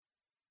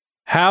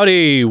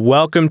Howdy,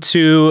 welcome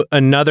to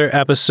another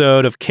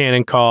episode of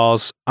Canon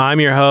Calls. I'm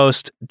your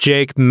host,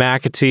 Jake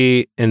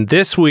McAtee, and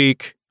this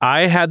week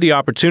I had the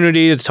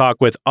opportunity to talk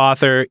with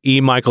author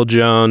E. Michael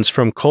Jones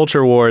from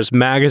Culture Wars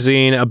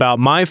magazine about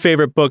my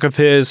favorite book of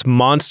his,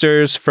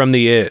 Monsters from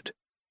the Id.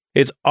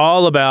 It's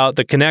all about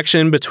the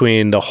connection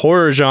between the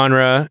horror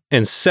genre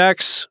and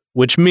sex,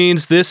 which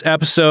means this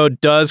episode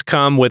does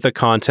come with a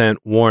content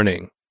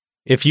warning.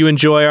 If you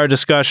enjoy our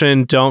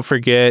discussion, don't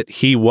forget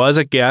he was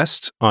a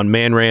guest on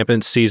Man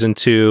Rampant Season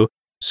 2,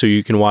 so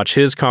you can watch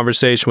his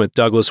conversation with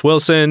Douglas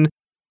Wilson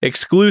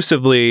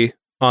exclusively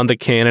on the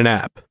Canon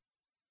app.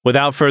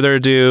 Without further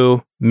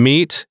ado,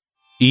 meet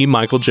E.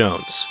 Michael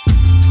Jones.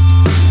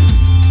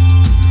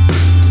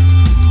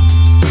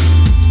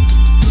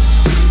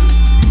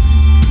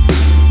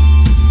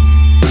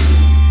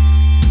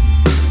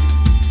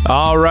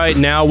 All right,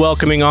 now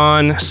welcoming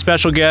on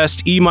special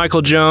guest E.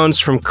 Michael Jones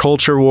from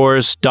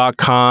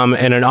CultureWars.com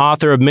and an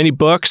author of many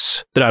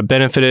books that I've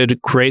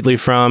benefited greatly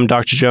from.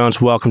 Dr.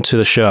 Jones, welcome to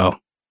the show.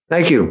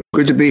 Thank you.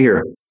 Good to be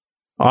here.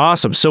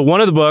 Awesome. So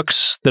one of the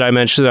books that I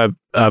mentioned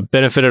I've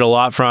benefited a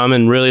lot from,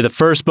 and really the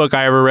first book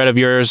I ever read of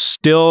yours,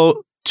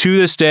 still to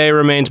this day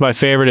remains my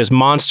favorite, is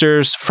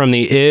Monsters from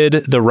the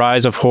Id, The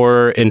Rise of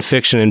Horror in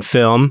Fiction and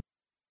Film.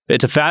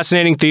 It's a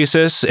fascinating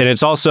thesis, and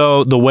it's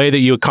also the way that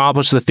you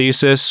accomplish the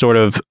thesis, sort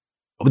of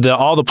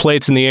all the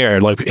plates in the air,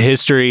 like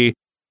history,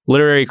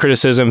 literary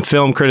criticism,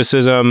 film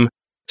criticism,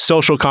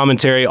 social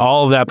commentary,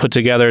 all of that put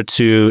together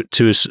to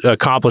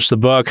accomplish the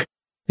book.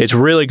 It's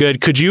really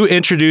good. Could you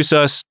introduce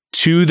us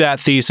to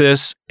that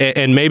thesis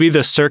and maybe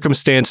the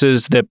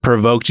circumstances that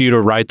provoked you to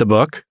write the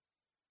book?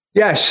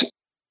 Yes.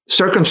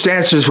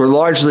 Circumstances were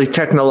largely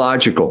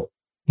technological.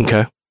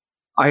 Okay.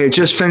 I had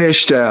just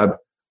finished a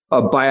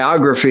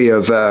biography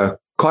of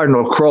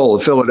Cardinal Kroll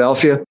of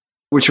Philadelphia,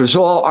 which was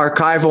all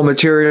archival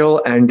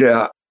material and,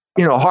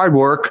 hard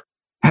work.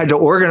 Had to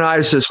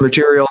organize this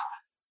material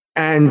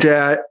and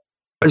I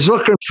was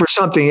looking for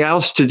something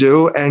else to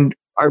do. And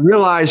I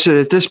realized that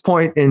at this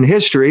point in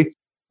history,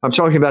 I'm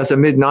talking about the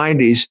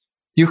mid-90s,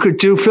 you could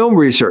do film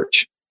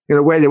research in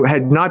a way that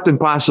had not been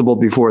possible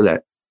before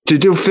that. To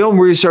do film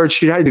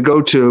research, you had to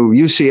go to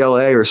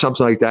UCLA or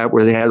something like that,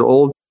 where they had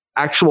old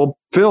actual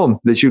film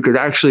that you could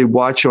actually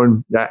watch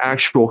on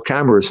actual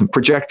cameras and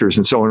projectors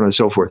and so on and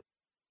so forth.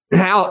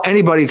 How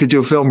anybody could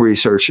do film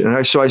research.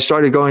 And so I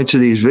started going to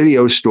these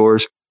video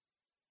stores.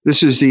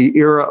 This is the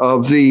era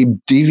of the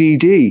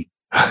DVD.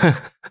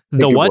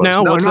 The what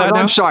now? What's that now?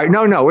 I'm sorry.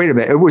 No, wait a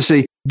minute. It was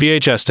the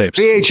VHS tapes.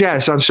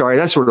 VHS. I'm sorry.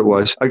 That's what it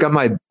was. I got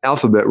my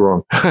alphabet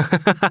wrong.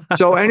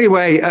 So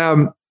anyway,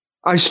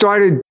 I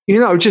started,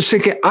 just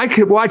thinking I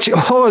could watch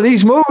all of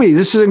these movies.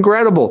 This is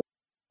incredible.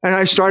 And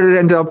I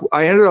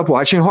ended up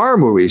watching horror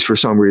movies for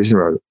some reason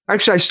or other.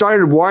 Actually, I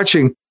started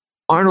watching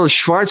Arnold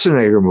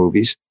Schwarzenegger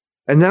movies.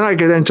 And then I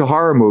get into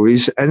horror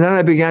movies, and then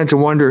I began to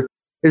wonder,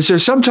 is there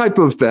some type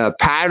of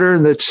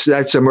pattern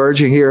that's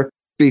emerging here?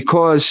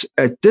 Because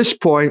at this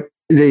point,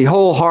 the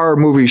whole horror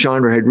movie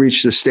genre had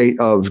reached a state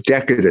of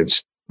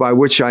decadence, by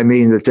which I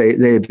mean that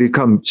they had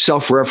become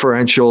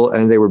self-referential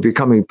and they were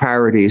becoming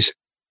parodies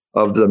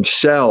of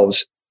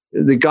themselves.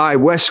 The guy,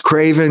 Wes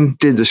Craven,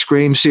 did the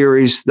Scream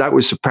series. That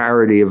was a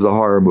parody of the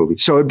horror movie.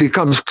 So it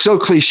becomes so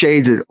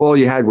cliched that all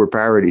you had were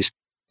parodies.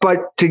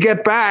 But to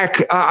get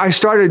back, I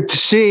started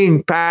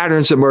seeing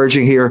patterns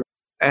emerging here.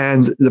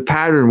 And the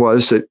pattern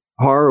was that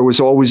horror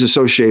was always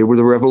associated with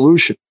a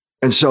revolution.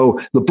 And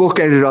so the book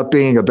ended up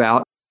being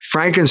about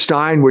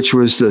Frankenstein, which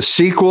was the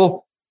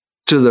sequel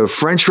to the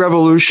French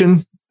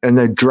Revolution, and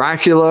then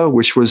Dracula,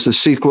 which was the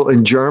sequel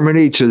in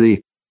Germany to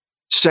the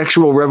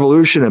sexual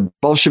revolution and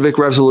Bolshevik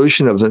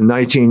revolution of the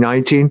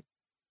 1919,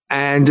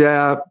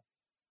 and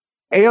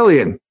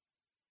Alien,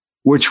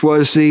 which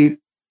was the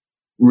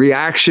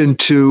reaction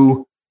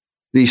to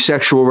the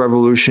sexual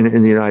revolution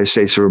in the United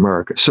States of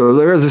America. So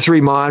there are the three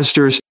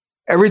monsters.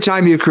 Every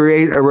time you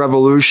create a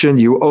revolution,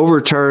 you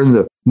overturn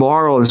the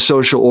moral and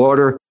social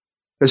order.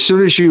 As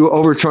soon as you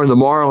overturn the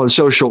moral and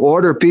social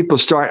order, people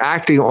start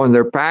acting on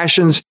their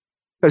passions.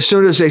 As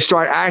soon as they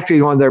start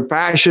acting on their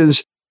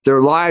passions, their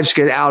lives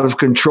get out of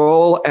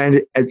control.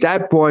 And at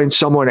that point,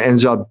 someone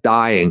ends up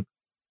dying.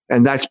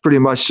 And that's pretty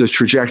much the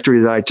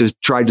trajectory that I just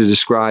tried to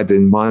describe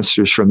in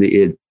Monsters from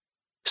the Id.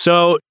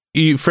 So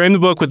you frame the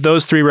book with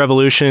those three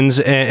revolutions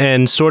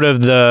and sort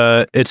of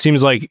it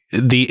seems like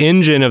the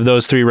engine of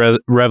those three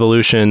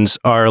revolutions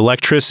are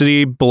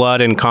electricity,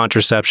 blood, and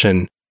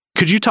contraception.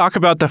 Could you talk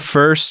about the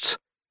first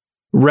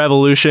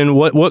revolution?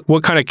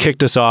 What kind of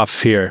kicked us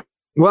off here?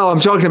 Well, I'm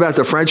talking about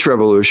the French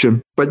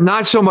Revolution, but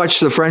not so much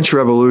the French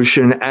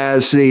Revolution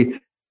as the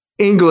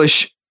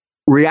English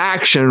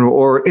reaction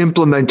or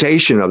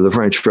implementation of the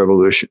French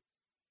Revolution.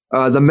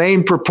 The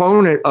main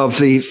proponent of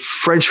the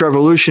French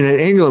Revolution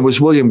in England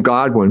was William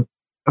Godwin,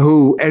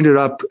 who ended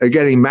up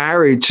getting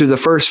married to the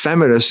first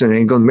feminist in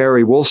England,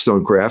 Mary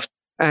Wollstonecraft.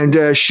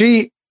 And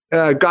she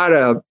got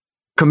a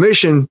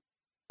commission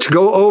to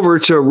go over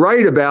to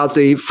write about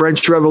the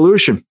French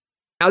Revolution.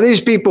 Now,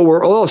 these people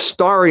were all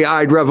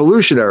starry-eyed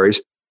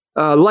revolutionaries,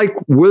 like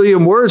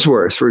William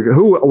Wordsworth,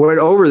 who went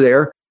over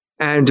there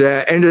and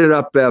ended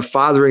up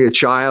fathering a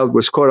child,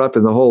 was caught up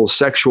in the whole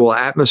sexual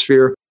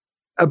atmosphere.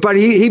 But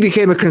he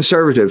became a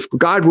conservative.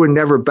 Godwin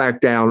never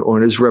backed down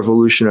on his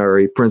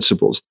revolutionary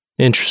principles.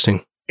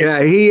 Interesting.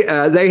 They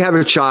have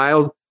a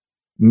child,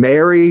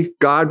 Mary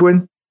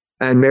Godwin,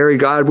 and Mary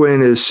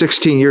Godwin is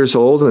 16 years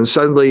old, and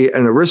suddenly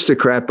an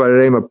aristocrat by the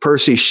name of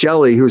Percy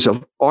Shelley, who's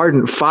an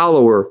ardent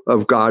follower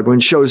of Godwin,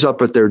 shows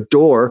up at their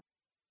door.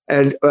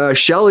 And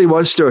Shelley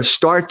wants to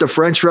start the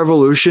French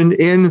Revolution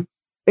in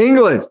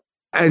England.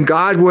 And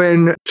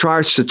Godwin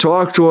tries to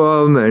talk to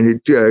him,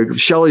 and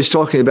Shelley's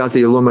talking about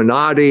the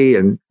Illuminati,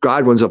 and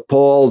Godwin's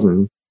appalled.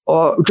 And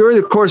during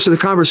the course of the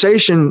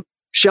conversation,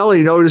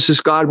 Shelley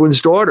notices Godwin's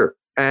daughter,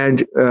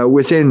 and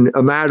within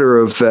a matter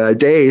of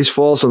days,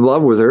 falls in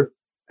love with her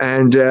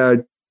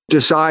and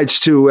decides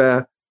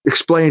to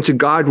explain to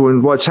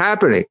Godwin what's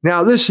happening.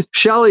 Now, this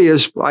Shelley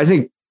is, I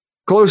think,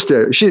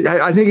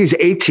 I think he's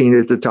 18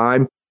 at the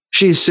time.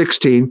 She's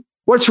 16.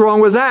 What's wrong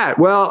with that?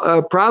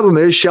 Well, problem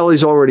is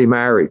Shelley's already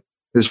married.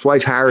 His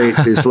wife, Harriet,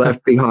 is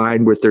left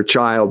behind with their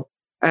child.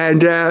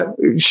 And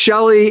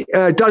Shelley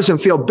doesn't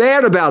feel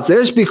bad about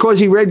this because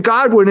he read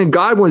Godwin, and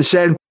Godwin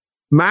said,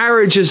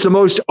 marriage is the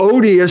most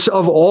odious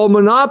of all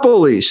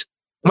monopolies.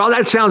 Well,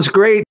 that sounds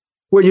great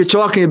when you're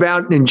talking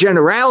about in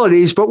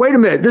generalities, but wait a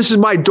minute, this is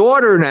my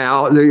daughter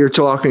now that you're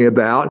talking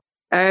about.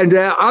 And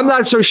I'm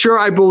not so sure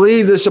I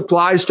believe this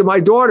applies to my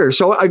daughter.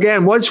 So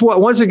again, once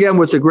again,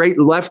 with the great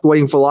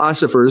left-wing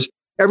philosophers,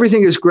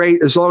 everything is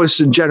great as long as it's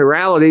in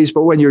generalities.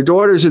 But when your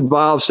daughter's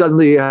involved,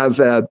 suddenly you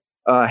have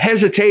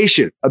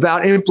hesitation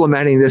about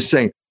implementing this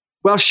thing.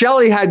 Well,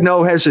 Shelley had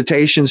no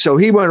hesitation. So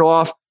he went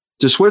off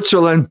to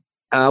Switzerland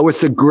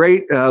with the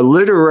great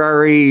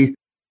literary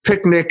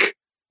picnic,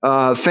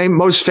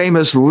 most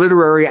famous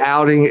literary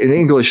outing in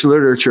English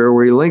literature,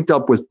 where he linked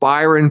up with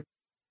Byron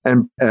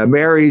and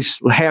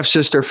Mary's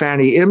half-sister,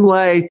 Fanny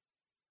Imlay.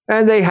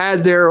 And they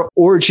had their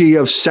orgy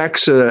of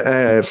sex,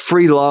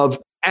 free love.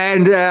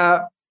 And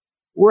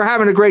we're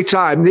having a great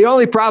time. The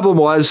only problem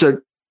was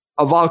that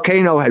a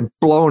volcano had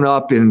blown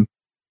up in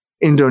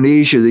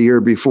Indonesia the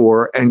year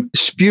before and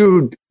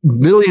spewed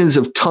millions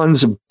of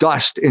tons of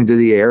dust into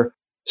the air.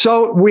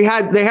 So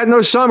they had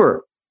no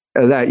summer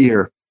that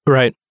year.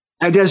 Right.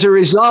 And as a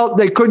result,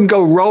 they couldn't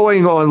go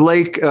rowing on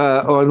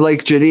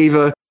Lake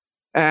Geneva,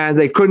 and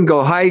they couldn't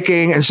go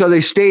hiking. And so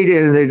they stayed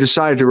in and they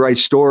decided to write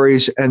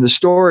stories. And the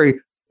story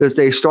that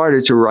they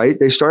started to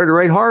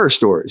write horror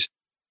stories.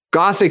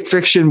 Gothic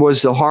fiction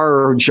was the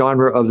horror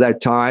genre of that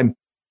time.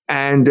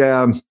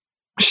 And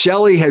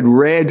Shelley had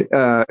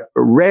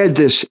read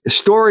this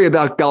story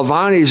about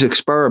Galvani's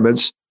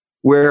experiments,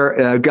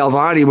 where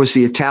Galvani was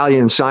the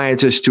Italian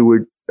scientist who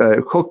would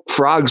hook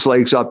frogs'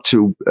 legs up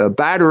to a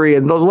battery,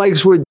 and the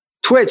legs would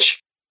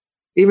twitch,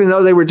 even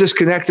though they were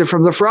disconnected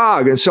from the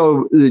frog. And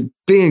so,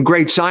 being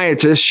great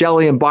scientists,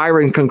 Shelley and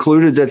Byron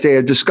concluded that they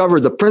had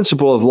discovered the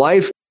principle of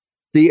life,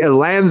 the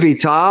élan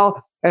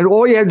vital, and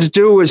all you had to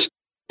do was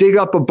dig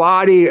up a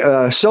body,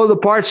 sew the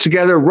parts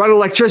together, run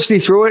electricity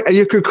through it, and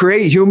you could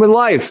create human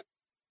life.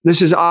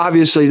 This is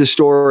obviously the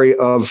story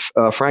of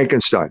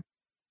Frankenstein.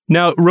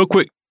 Now, real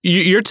quick,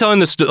 you're telling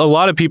this to a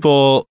lot of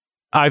people.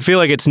 I feel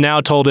like it's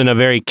now told in a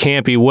very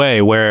campy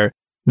way, where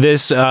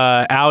this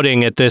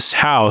outing at this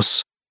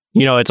house,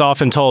 it's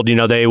often told,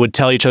 they would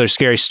tell each other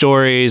scary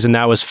stories, and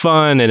that was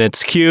fun and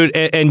it's cute.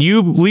 And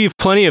you leave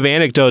plenty of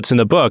anecdotes in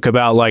the book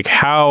about like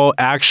how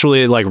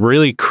actually like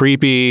really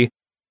creepy.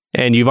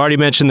 And you've already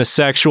mentioned the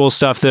sexual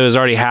stuff that was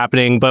already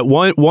happening. But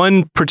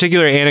one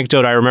particular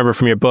anecdote I remember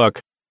from your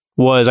book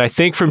was, I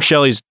think, from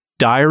Shelley's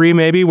diary,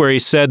 maybe, where he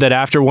said that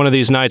after one of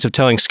these nights of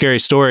telling scary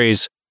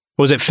stories,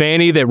 was it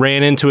Fanny that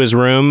ran into his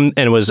room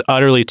and was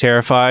utterly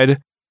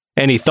terrified?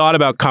 And he thought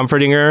about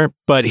comforting her,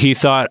 but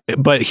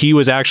he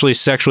was actually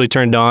sexually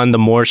turned on the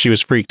more she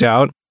was freaked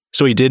out.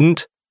 So he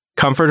didn't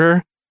comfort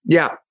her?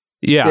 Yeah.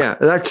 Yeah.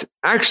 That's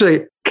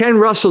actually, Ken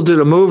Russell did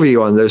a movie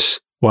on this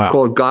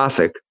called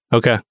Gothic.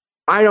 Okay.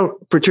 I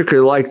don't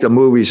particularly like the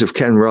movies of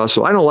Ken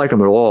Russell. I don't like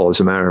them at all, as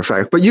a matter of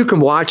fact. But you can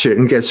watch it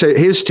and get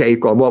his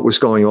take on what was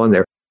going on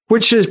there,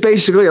 which is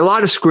basically a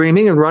lot of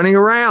screaming and running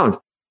around.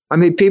 I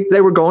mean,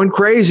 they were going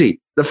crazy.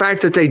 The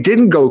fact that they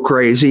didn't go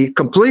crazy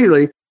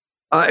completely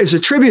is a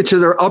tribute to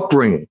their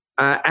upbringing.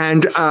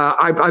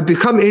 I've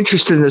become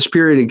interested in this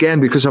period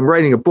again because I'm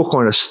writing a book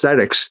on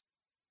aesthetics.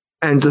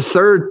 And the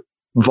third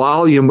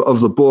volume of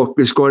the book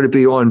is going to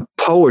be on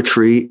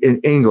poetry in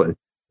England.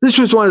 This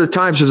was one of the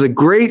times of the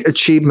great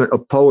achievement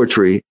of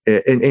poetry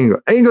in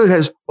England. England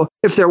has,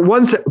 if there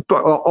one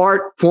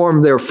art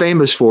form they're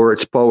famous for,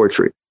 it's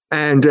poetry.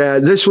 And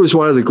this was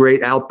one of the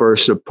great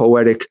outbursts of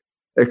poetic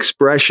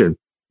expression.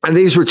 And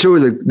these were two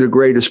of the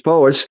greatest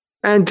poets.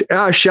 And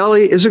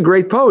Shelley is a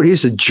great poet.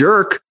 He's a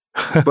jerk,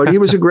 but he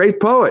was a great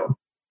poet.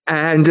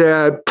 And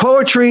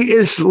poetry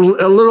is a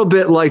little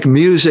bit like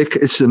music.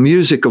 It's the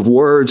music of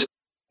words.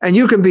 And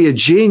you can be a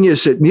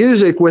genius at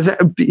music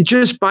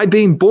just by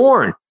being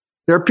born.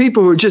 There are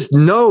people who just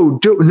know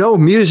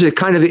music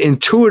kind of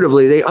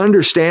intuitively. They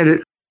understand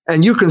it.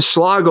 And you can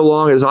slog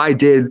along, as I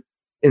did,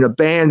 in a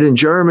band in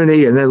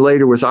Germany, and then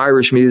later with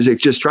Irish music,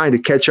 just trying to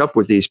catch up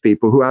with these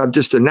people who have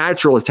just a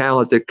natural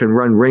talent that can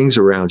run rings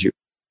around you.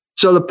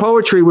 So the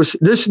poetry was,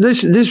 this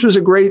was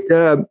a great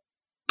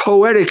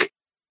poetic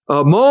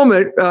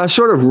moment,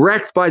 sort of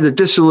wrecked by the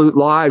dissolute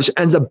lives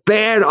and the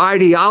bad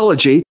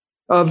ideology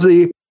of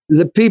the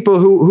people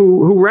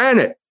who ran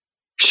it.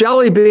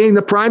 Shelley being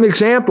the prime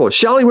example.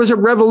 Shelley was a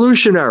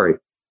revolutionary.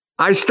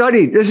 I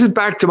studied, this is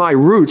back to my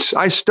roots.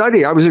 I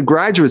was a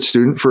graduate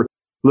student for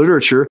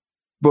literature,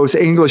 both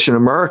English and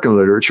American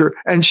literature.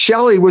 And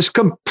Shelley was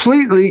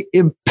completely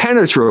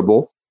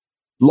impenetrable,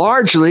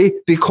 largely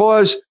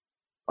because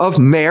of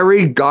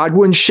Mary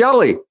Godwin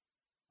Shelley,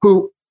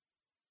 who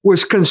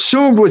was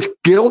consumed with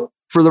guilt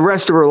for the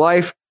rest of her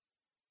life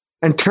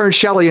and turned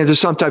Shelley into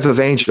some type of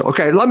angel.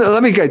 Okay,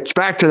 let me get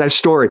back to that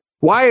story.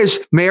 Why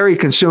is Mary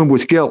consumed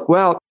with guilt?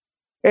 Well,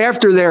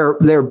 after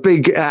their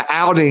big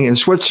outing in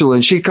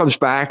Switzerland, she comes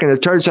back, and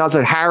it turns out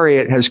that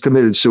Harriet has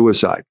committed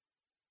suicide,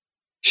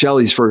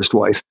 Shelley's first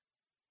wife.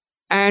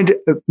 And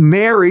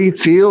Mary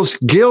feels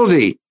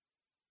guilty.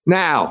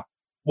 Now,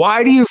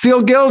 why do you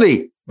feel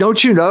guilty?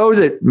 Don't you know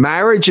that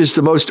marriage is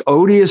the most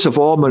odious of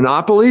all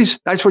monopolies?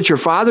 That's what your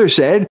father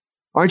said.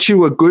 Aren't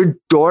you a good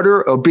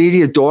daughter,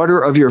 obedient daughter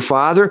of your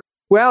father?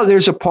 Well,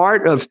 there's a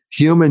part of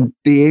human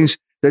beings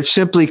that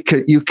simply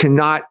you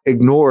cannot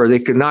ignore. They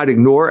cannot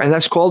ignore, and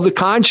that's called the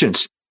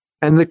conscience.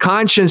 And the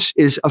conscience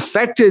is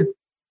affected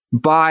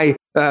by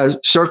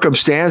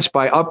circumstance,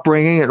 by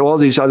upbringing, and all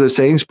these other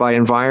things, by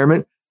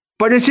environment.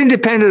 But it's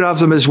independent of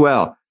them as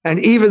well. And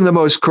even the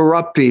most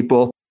corrupt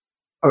people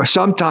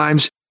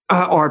sometimes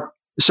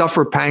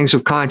suffer pangs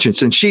of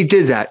conscience. And she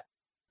did that.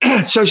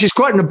 So she's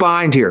caught in a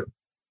bind here.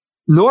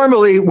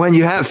 Normally, when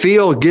you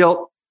feel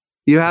guilt,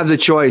 you have the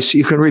choice.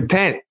 You can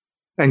repent.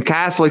 And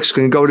Catholics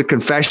can go to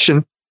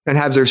confession and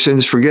have their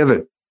sins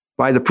forgiven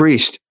by the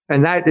priest.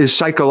 And that is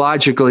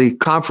psychologically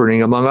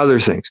comforting, among other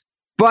things.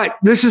 But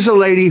this is a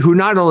lady who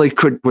not only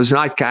was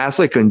not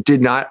Catholic and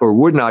did not or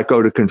would not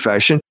go to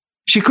confession,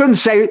 she couldn't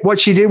say what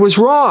she did was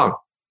wrong.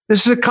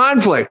 This is a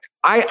conflict.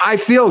 I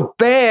feel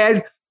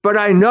bad, but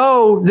I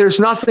know there's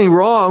nothing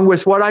wrong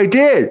with what I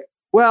did.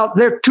 Well,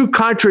 they're two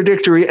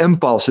contradictory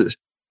impulses.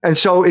 And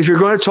so if you're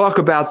going to talk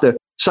about the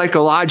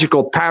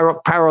psychological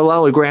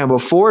parallelogram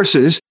of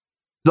forces,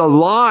 the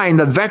line,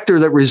 the vector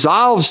that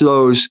resolves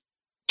those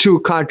two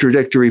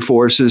contradictory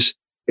forces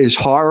is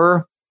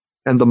horror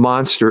and the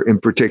monster in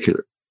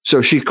particular.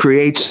 So she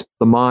creates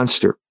the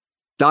monster.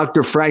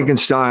 Dr.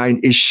 Frankenstein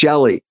is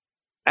Shelley.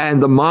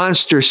 And the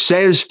monster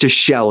says to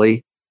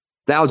Shelley,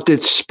 "Thou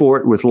didst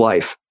sport with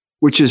life,"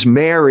 which is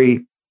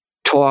Mary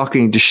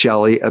talking to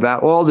Shelley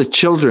about all the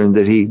children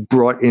that he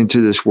brought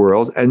into this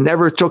world and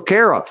never took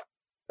care of.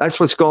 That's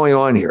what's going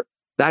on here.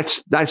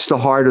 That's the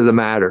heart of the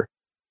matter.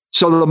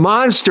 So the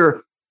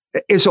monster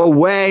is a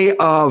way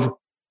of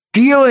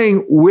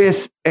dealing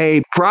with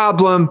a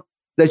problem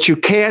that you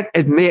can't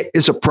admit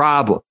is a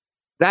problem.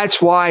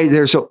 That's why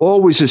there's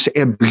always this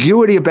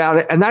ambiguity about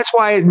it. And that's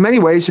why, in many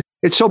ways,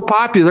 it's so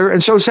popular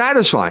and so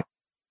satisfying,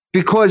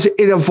 because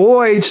it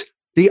avoids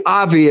the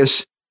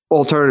obvious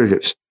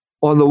alternatives.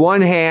 On the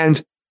one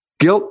hand,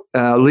 guilt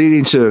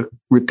leading to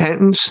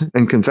repentance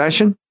and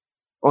confession.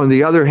 On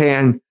the other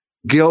hand,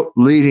 guilt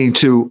leading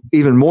to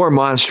even more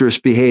monstrous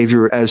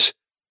behavior, as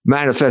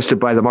manifested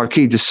by the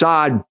Marquis de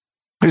Sade,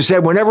 who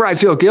said, "Whenever I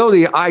feel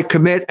guilty, I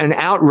commit an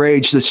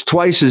outrage that's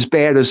twice as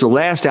bad as the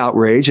last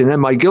outrage, and then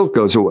my guilt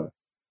goes away."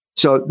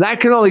 So that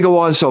can only go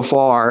on so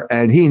far,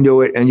 and he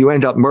knew it, and you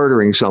end up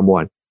murdering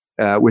someone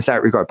with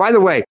that regard. By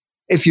the way,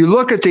 if you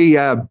look at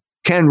the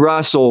Ken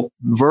Russell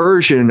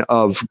version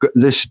of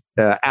this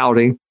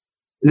outing,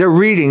 they're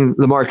reading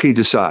the Marquis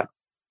de Sade.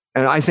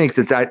 And I think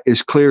that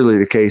is clearly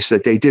the case,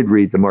 that they did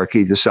read the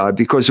Marquis de Sade,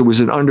 because it was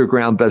an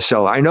underground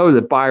bestseller. I know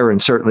that Byron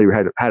certainly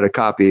had a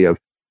copy of,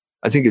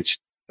 I think it's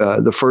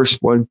the first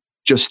one,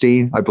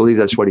 Justine. I believe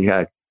that's what he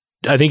had.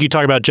 I think you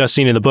talk about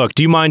Justine in the book.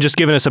 Do you mind just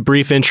giving us a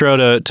brief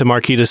intro to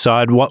Marquis de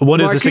Sade? What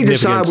is the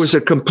significance? Marquis de Sade was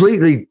a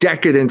completely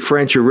decadent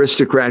French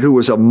aristocrat who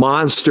was a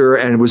monster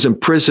and was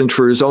imprisoned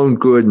for his own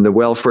good and the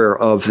welfare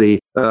of the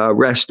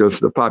rest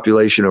of the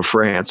population of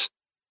France.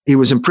 He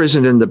was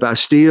imprisoned in the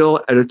Bastille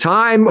at a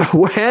time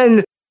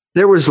when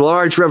there was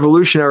large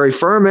revolutionary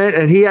ferment,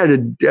 and he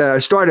had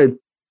started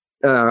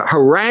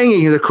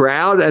haranguing the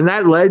crowd, and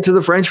that led to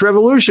the French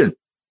Revolution.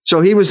 So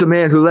he was the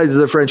man who led to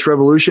the French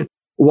Revolution.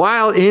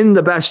 While in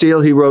the Bastille,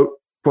 he wrote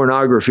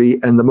pornography,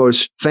 and the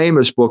most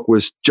famous book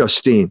was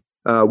Justine,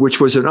 which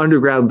was an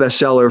underground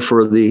bestseller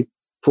for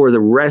the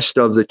rest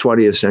of the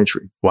 20th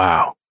century.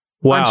 Wow.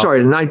 I'm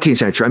sorry, the 19th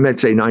century. I meant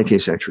to say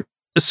 19th century.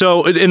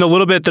 So in a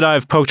little bit that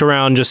I've poked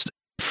around just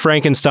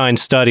Frankenstein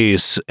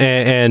studies,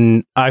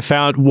 and I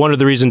found one of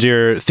the reasons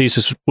your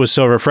thesis was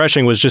so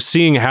refreshing was just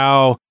seeing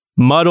how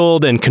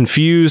muddled and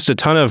confused a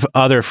ton of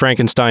other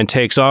Frankenstein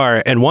takes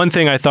are. And one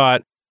thing I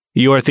thought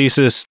your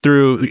thesis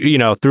threw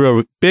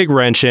a big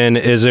wrench in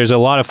is there's a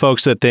lot of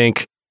folks that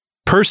think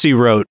Percy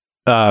wrote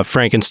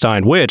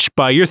Frankenstein, which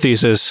by your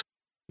thesis,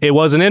 it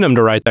wasn't in him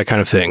to write that kind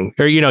of thing.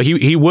 Or,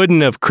 he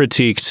wouldn't have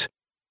critiqued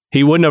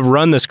He wouldn't have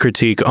run this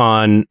critique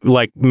on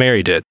like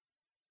Mary did.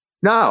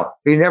 No,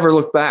 he never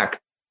looked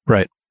back.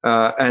 Right.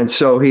 And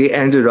so he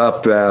ended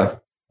up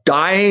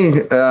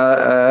dying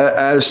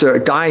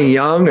dying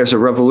young as a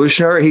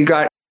revolutionary.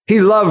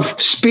 He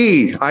loved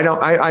speed.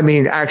 I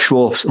mean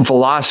actual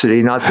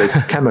velocity, not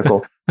the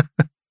chemical.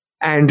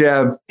 And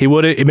he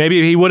would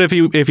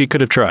if he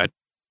could have tried.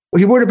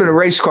 He would have been a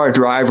race car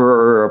driver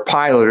or a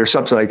pilot or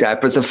something like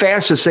that. But the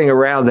fastest thing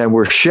around then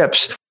were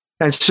ships.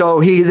 And so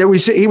he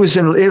was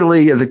in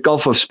Italy, the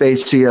Gulf of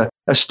Spezia.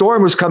 A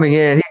storm was coming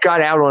in. He got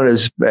out on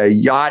his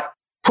yacht,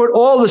 put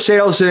all the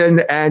sails in,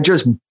 and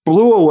just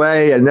blew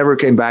away and never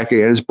came back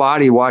again. His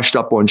body washed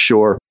up on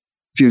shore a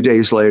few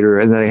days later,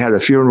 and then they had a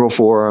funeral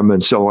for him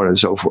and so on and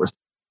so forth.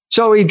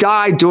 So he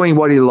died doing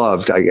what he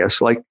loved, I guess,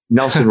 like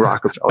Nelson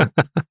Rockefeller.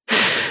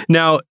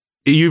 Now,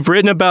 you've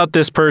written about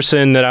this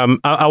person that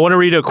I want to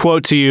read a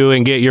quote to you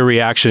and get your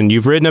reaction.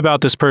 You've written about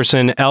this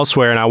person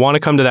elsewhere, and I want to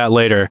come to that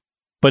later.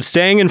 But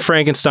staying in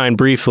Frankenstein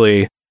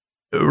briefly,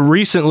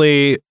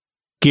 recently,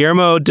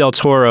 Guillermo del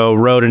Toro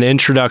wrote an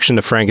introduction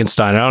to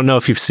Frankenstein. I don't know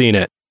if you've seen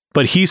it,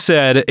 but he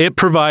said it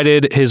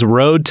provided his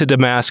road to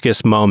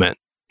Damascus moment.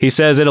 He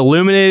says it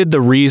illuminated the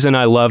reason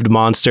I loved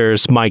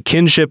monsters, my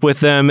kinship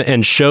with them,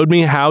 and showed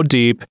me how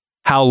deep,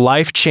 how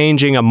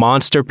life-changing a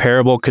monster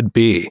parable could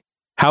be,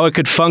 how it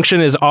could function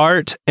as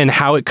art, and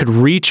how it could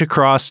reach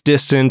across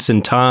distance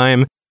and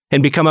time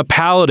and become a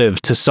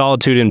palliative to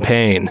solitude and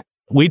pain.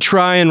 We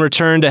try and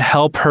return to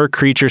help her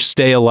creature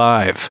stay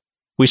alive.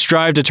 We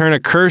strive to turn a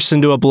curse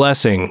into a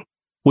blessing.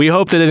 We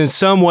hope that in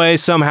some way,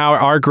 somehow,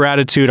 our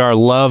gratitude, our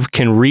love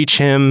can reach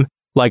him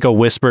like a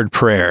whispered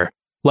prayer,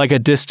 like a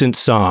distant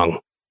song.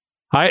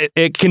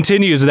 It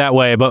continues that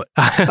way, but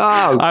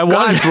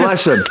God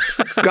bless him.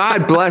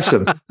 God bless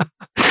him.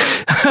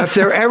 If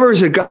there ever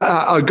is a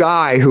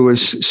guy who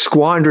has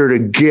squandered a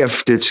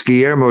gift, it's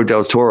Guillermo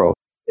del Toro.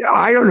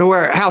 I don't know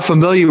how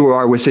familiar you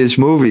are with his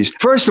movies.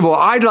 First of all,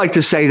 I'd like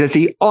to say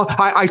that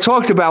I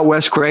talked about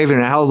Wes Craven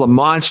and how the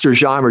monster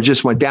genre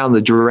just went down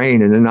the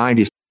drain in the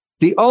 90s.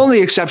 The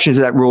only exception to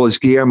that rule is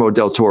Guillermo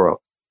del Toro.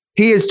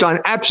 He has done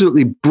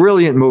absolutely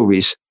brilliant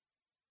movies.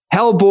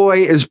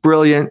 Hellboy is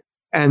brilliant.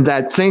 And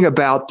that thing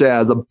about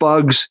the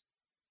bugs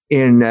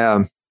in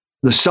the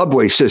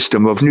subway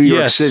system of New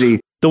York City.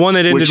 The one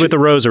that ended with the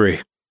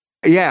rosary.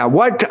 Yeah.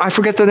 I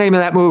forget the name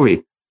of that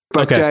movie.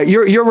 But okay.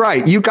 You're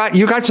right. You got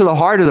to the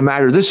heart of the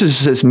matter. This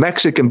is this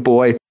Mexican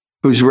boy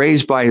who's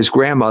raised by his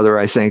grandmother,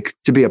 I think,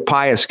 to be a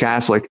pious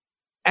Catholic.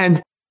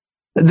 And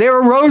there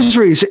are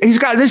rosaries. He's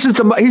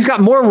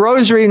got more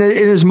rosary in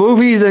his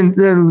movie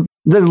than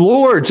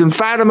Lourdes and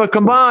Fatima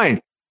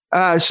combined.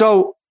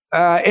 So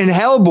in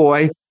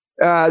Hellboy,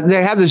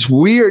 they have this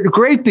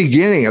great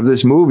beginning of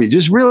this movie,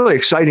 just really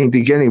exciting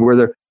beginning where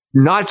the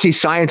Nazi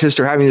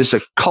scientists are having this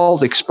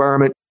occult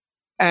experiment.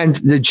 And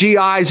the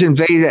GIs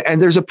invade it. And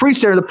there's a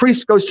priest there. And the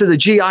priest goes to the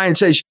GI and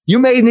says, "You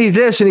may need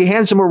this." And he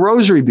hands him a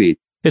rosary bead.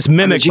 It's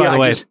Mimic, by the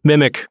way.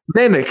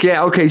 Mimic.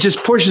 Yeah. Okay.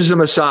 Just pushes him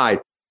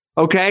aside.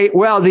 Okay.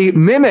 Well, the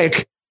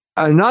Mimic,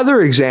 another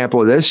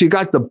example of this, you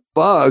got the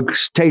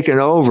bugs taken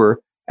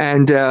over.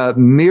 And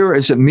Mira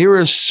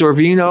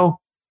Sorvino?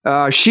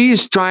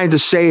 She's trying to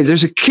save.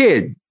 There's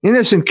a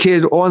innocent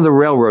kid on the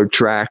railroad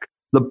track.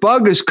 The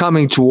bug is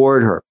coming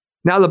toward her.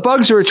 Now, the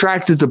bugs are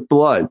attracted to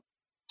blood.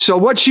 So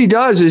what she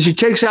does is she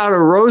takes out a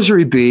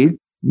rosary bead,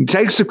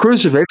 takes the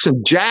crucifix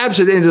and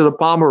jabs it into the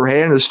palm of her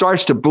hand and it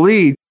starts to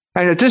bleed.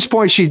 And at this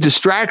point, she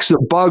distracts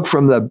the bug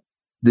from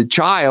the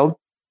child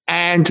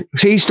and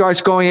he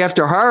starts going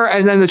after her.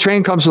 And then the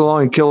train comes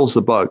along and kills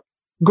the bug.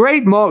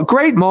 Great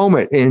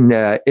moment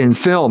in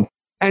film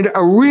and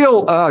a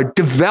real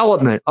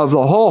development of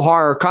the whole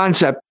horror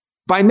concept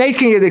by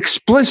making it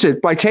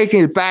explicit, by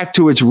taking it back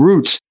to its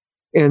roots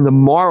in the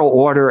moral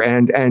order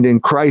and in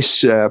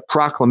Christ's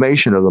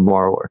proclamation of the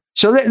moral order.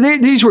 So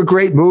these were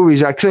great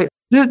movies. I think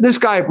this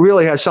guy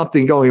really has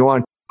something going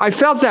on. I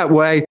felt that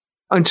way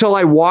until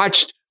I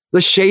watched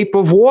The Shape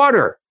of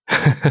Water,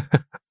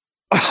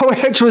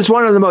 which was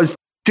one of the most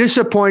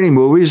disappointing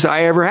movies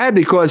I ever had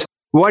because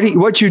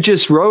what you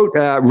just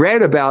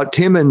read about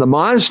him and the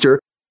monster,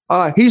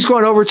 he's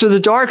gone over to the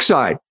dark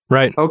side.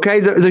 Right. Okay.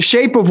 The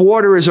Shape of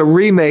Water is a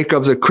remake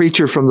of The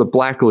Creature from the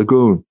Black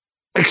Lagoon.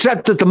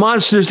 Except that the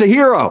monster's the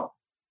hero.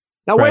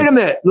 Now, Wait a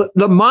minute.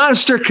 The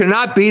monster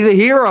cannot be the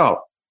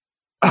hero.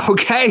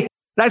 Okay?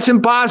 That's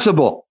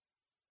impossible.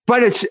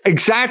 But it's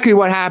exactly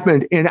what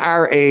happened in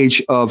our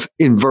age of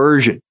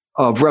inversion,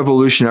 of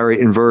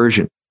revolutionary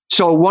inversion.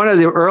 So one of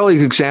the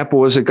early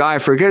examples was a guy, I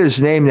forget his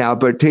name now,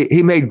 but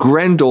he made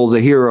Grendel the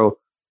hero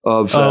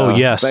of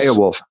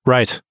Beowulf.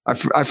 Right.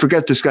 I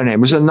forget this guy's name.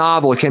 It was a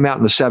novel. It came out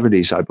in the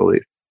 70s, I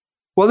believe.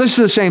 Well, this is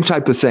the same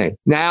type of thing.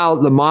 Now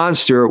the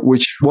monster,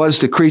 which was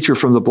the creature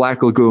from the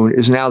Black Lagoon,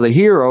 is now the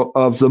hero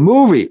of the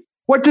movie.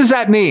 What does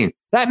that mean?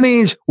 That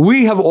means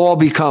we have all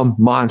become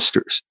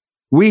monsters.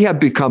 We have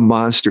become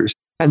monsters.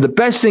 And the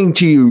best thing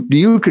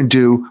you can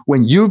do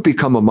when you've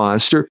become a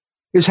monster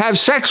is have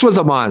sex with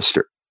a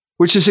monster,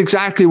 which is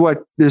exactly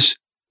what this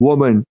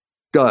woman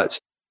does.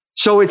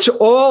 So it's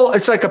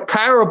like a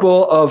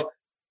parable of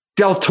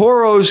Del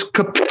Toro's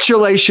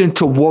capitulation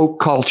to woke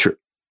culture.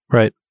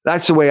 Right.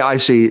 That's the way I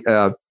see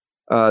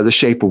The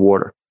Shape of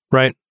Water.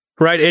 Right.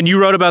 Right. And you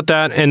wrote about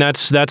that, and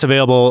that's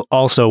available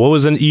also. What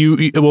was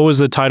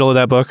the title of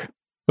that book?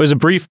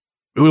 Wasn't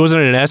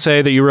it an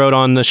essay that you wrote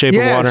on The Shape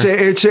of Water?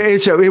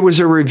 It was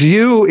a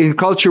review in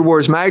Culture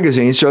Wars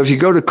magazine. So if you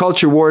go to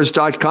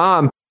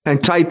culturewars.com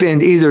and type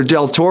in either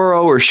Del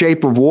Toro or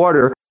Shape of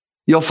Water,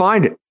 you'll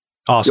find it.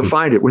 Awesome. You'll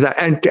find it.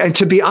 And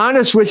to be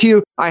honest with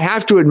you, I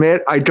have to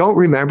admit, I don't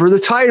remember the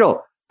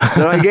title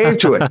that I gave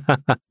to it.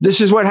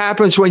 This is what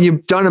happens when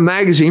you've done a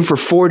magazine for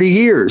 40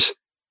 years.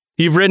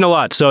 You've written a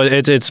lot, so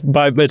it's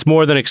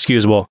more than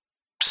excusable.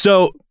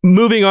 So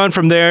moving on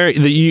from there,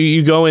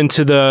 you go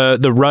into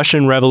the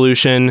Russian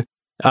Revolution,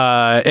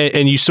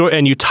 and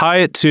you tie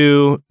it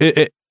to.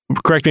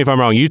 Correct me if I'm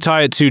wrong. You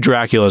tie it to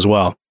Dracula as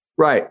well,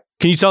 right?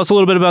 Can you tell us a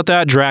little bit about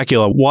that,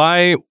 Dracula?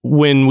 Why,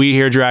 when we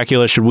hear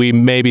Dracula, should we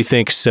maybe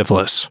think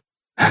syphilis?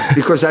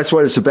 Because that's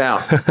what it's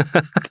about.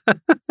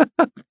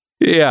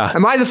 Yeah.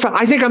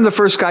 I think I'm the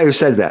first guy who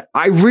said that.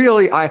 I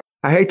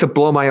hate to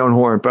blow my own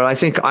horn, but I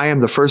think I am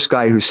the first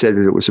guy who said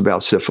that it was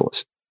about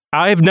syphilis.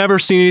 I've never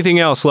seen anything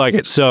else like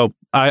it, so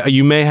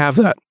you may have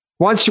that.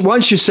 Once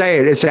you say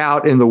it, it's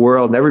out in the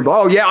world, and everybody,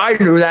 oh yeah, I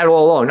knew that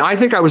all along. I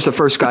think I was the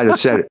first guy that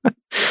said it.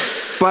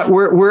 But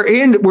we're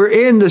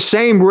in the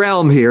same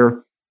realm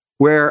here,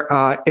 where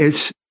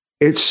it's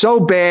so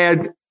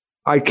bad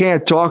I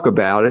can't talk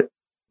about it,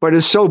 but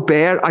it's so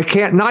bad I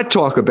can't not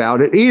talk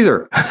about it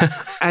either.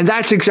 And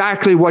that's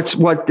exactly what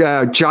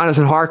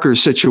Jonathan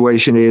Harker's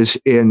situation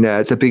is in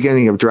the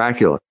beginning of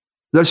Dracula.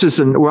 This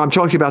is where I'm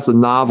talking about the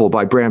novel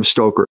by Bram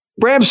Stoker.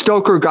 Bram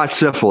Stoker got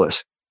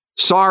syphilis.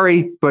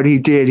 Sorry, but he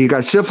did. He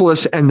got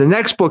syphilis. And the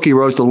next book he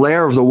wrote, The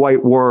Lair of the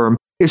White Worm,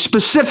 is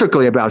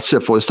specifically about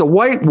syphilis. The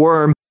white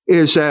worm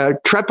is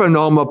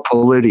Treponema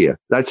pallidum.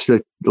 That's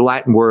the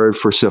Latin word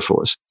for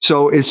syphilis.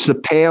 So it's the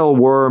pale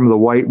worm, the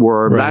white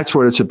worm. Right. That's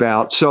what it's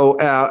about. So,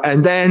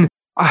 and then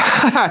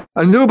a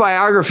new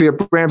biography of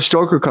Bram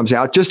Stoker comes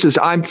out just as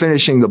I'm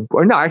finishing the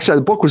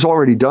book was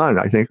already done,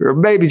 I think, or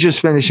maybe just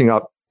finishing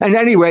up. And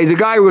anyway, the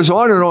guy was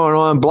on and on and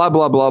on, blah,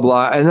 blah, blah,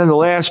 blah. And then the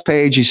last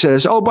page, he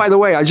says, oh, by the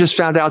way, I just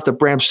found out that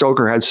Bram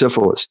Stoker had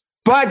syphilis.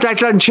 But that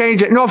doesn't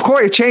change it. No, of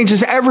course, it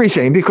changes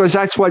everything, because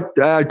that's what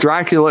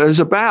Dracula is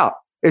about.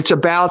 It's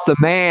about the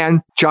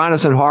man,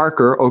 Jonathan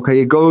Harker. Okay,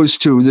 he goes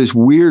to this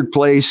weird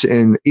place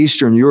in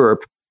Eastern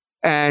Europe,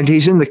 and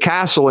he's in the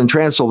castle in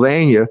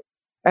Transylvania.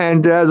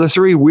 And the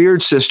three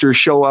weird sisters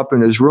show up in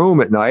his room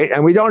at night,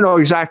 and we don't know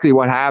exactly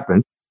what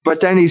happened.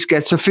 But then he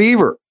gets a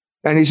fever.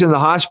 And he's in the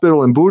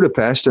hospital in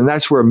Budapest, and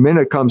that's where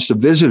Minna comes to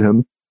visit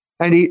him.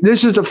 And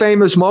this is the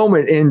famous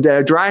moment in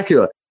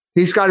Dracula.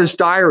 He's got his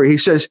diary. He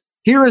says,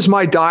 here is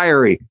my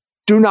diary.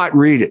 Do not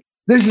read it.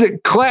 This is a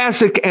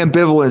classic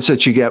ambivalence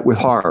that you get with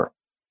horror.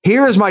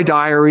 Here is my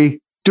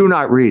diary. Do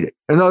not read it.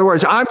 In other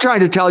words, I'm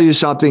trying to tell you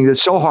something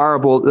that's so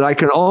horrible that I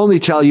can only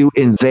tell you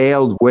in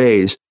veiled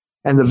ways.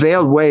 And the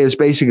veiled way is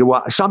basically,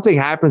 well, something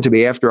happened to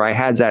me after I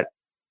had that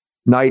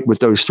night with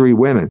those three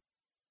women,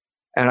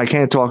 and I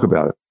can't talk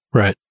about it.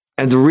 Right.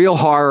 And the real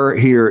horror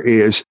here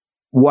is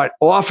what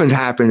often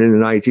happened in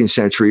the 19th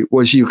century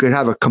was you could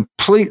have a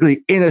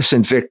completely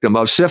innocent victim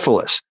of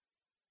syphilis,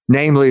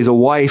 namely the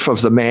wife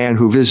of the man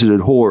who visited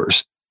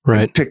whores,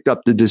 right, picked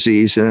up the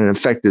disease and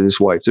infected his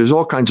wife. There's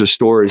all kinds of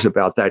stories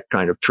about that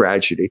kind of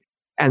tragedy.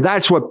 And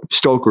that's what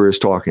Stoker is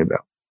talking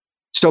about.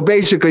 So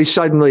basically,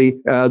 suddenly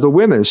the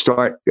women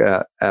start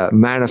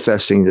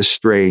manifesting this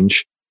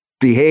strange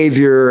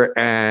behavior.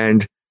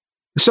 And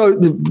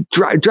so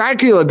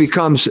Dracula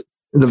becomes...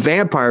 the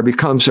vampire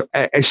becomes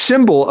a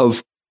symbol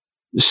of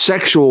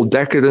sexual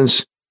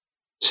decadence,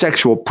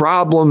 sexual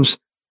problems,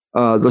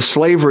 the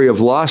slavery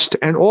of lust,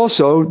 and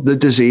also the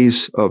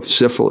disease of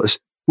syphilis,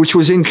 which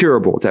was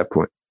incurable at that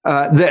point.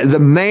 The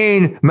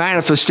main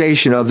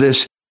manifestation of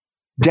this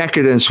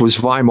decadence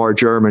was Weimar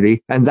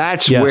Germany, and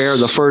that's where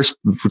the first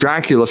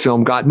Dracula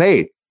film got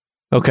made.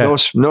 Okay.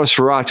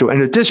 Nosferatu.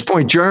 And at this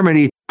point,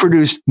 Germany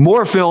produced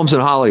more films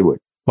than Hollywood.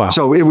 Wow.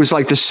 So it was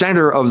like the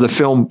center of the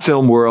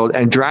film world,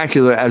 and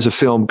Dracula as a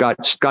film got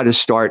his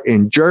start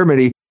in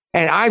Germany.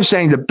 And I'm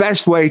saying the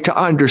best way to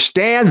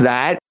understand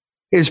that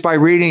is by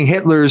reading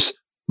Hitler's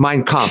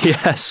Mein Kampf.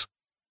 Yes.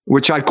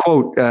 Which I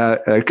quote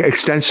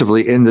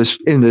extensively in this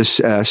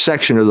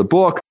section of the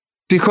book,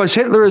 because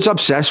Hitler is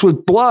obsessed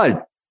with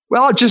blood.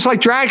 Well, just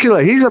like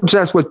Dracula, he's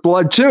obsessed with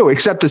blood too,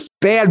 except it's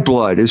bad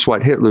blood is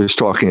what Hitler's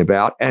talking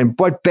about. And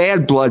what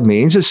bad blood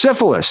means is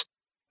syphilis.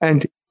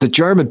 And the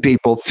German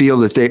people feel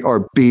that they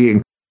are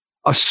being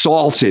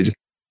assaulted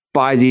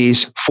by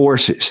these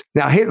forces.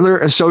 Now, Hitler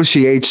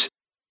associates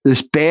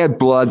this bad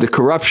blood, the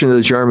corruption of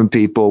the German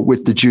people,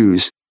 with the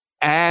Jews.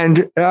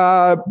 And,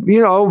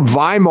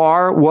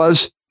 Weimar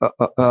was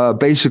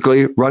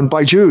basically run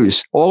by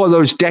Jews. All of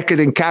those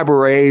decadent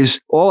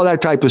cabarets, all of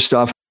that type of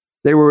stuff,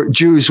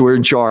 Jews were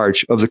in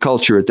charge of the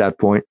culture at that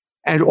point.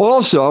 And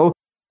also,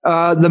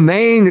 the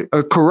main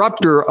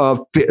corrupter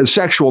of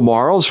sexual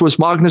morals was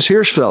Magnus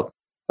Hirschfeld.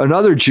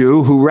 another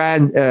Jew who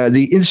ran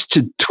the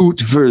Institut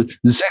für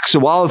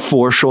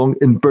Sexualforschung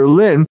in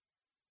Berlin,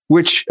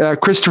 which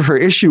Christopher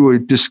Isherwood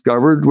had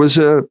discovered was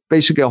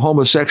basically a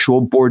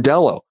homosexual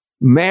bordello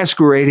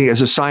masquerading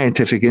as a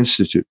scientific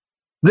institute.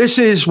 This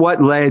is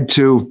what led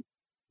to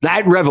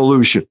that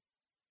revolution.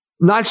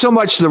 Not so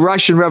much the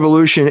Russian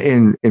Revolution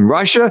in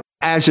Russia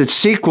as its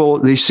sequel,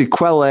 the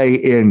sequelae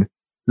in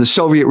the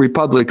Soviet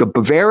Republic of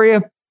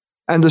Bavaria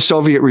and the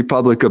Soviet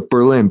Republic of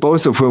Berlin,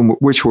 both of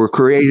which were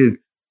created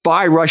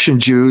by Russian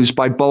Jews,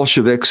 by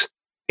Bolsheviks,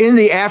 in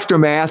the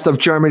aftermath of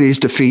Germany's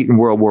defeat in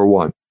World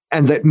War I.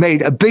 And that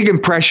made a big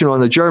impression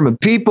on the German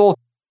people.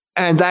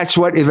 And that's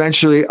what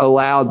eventually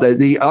allowed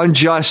the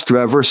unjust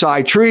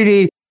Versailles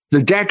Treaty,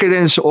 the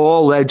decadence,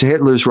 all led to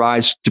Hitler's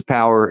rise to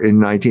power in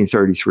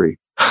 1933.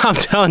 I'm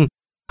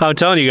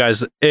telling you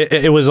guys,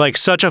 it was like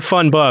such a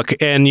fun book,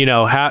 and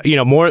a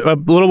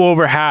little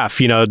over half,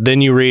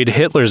 then you read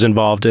Hitler's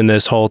involved in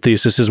this whole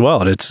thesis as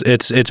well, and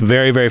it's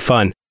very, very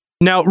fun.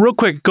 Now, real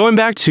quick, going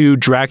back to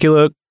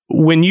Dracula,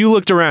 when you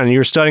looked around and you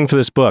were studying for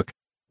this book,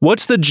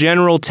 what's the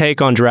general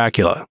take on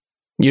Dracula?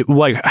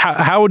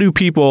 How do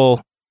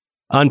people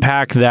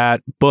unpack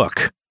that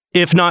book,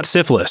 if not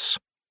syphilis?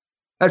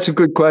 That's a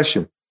good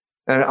question.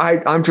 And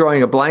I'm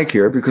drawing a blank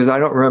here because I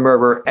don't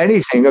remember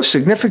anything of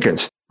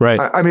significance. Right.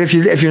 I mean,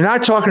 if you're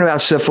not talking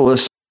about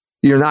syphilis,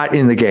 you're not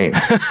in the game.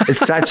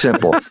 It's that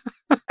simple.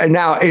 And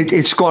now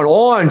it's gone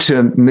on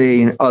to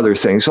mean other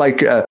things.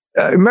 Like,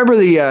 remember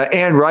the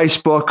Anne Rice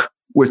book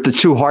with the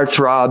two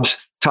heartthrobs,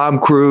 Tom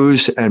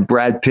Cruise and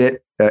Brad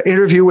Pitt,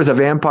 Interview with a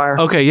Vampire?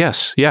 Okay,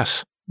 yes.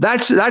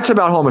 That's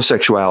about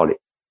homosexuality.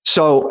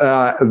 So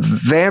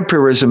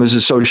vampirism is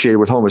associated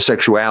with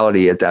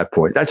homosexuality at that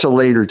point. That's a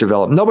later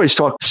development. Nobody's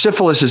talked.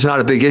 Syphilis is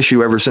not a big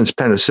issue ever since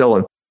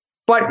penicillin.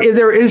 But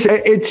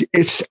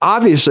it's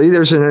obviously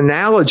there's an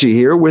analogy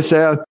here with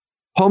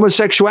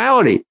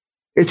homosexuality.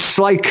 It's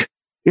like,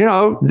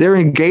 they're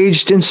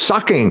engaged in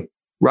sucking,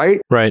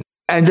 right? Right.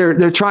 And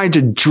they're trying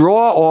to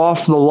draw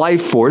off the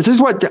life force. This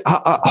is what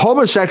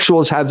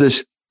homosexuals have,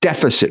 this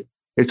deficit.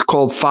 It's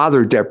called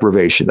father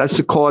deprivation. That's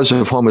the cause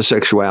of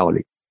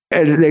homosexuality.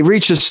 And they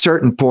reach a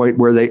certain point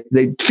where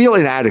they feel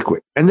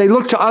inadequate, and they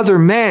look to other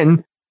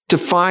men to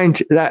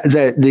find that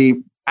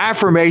the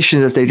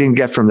affirmation that they didn't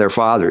get from their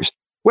fathers.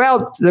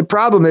 Well, the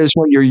problem is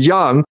when you're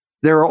young,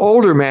 there are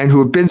older men who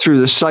have been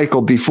through the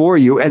cycle before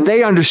you, and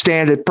they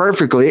understand it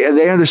perfectly. And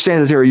they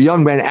understand that there are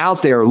young men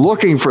out there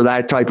looking for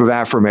that type of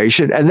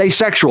affirmation, and they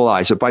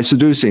sexualize it by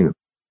seducing them.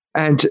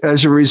 And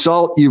as a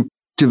result, you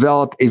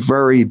develop a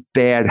very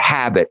bad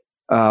habit,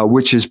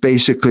 which is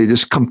basically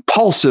this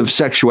compulsive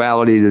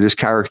sexuality that is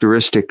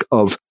characteristic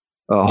of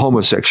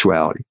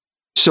homosexuality.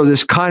 So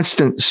this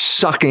constant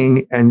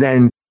sucking and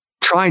then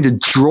trying to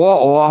draw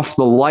off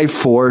the life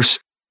force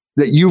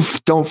that you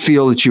don't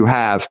feel that you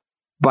have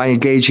by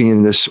engaging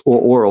in this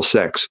oral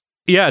sex.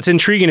 Yeah, it's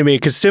intriguing to me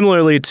because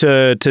similarly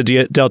to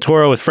Del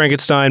Toro with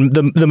Frankenstein,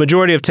 the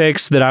majority of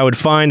takes that I would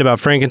find about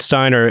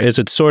Frankenstein is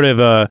it's sort of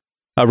a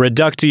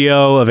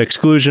reductio of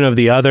exclusion of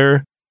the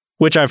other,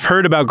 which I've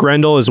heard about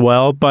Grendel as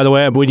well, by the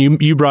way. When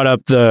you brought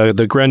up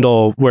the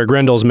Grendel, where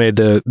Grendel's made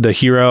the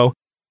hero,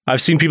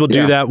 I've seen people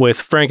do that with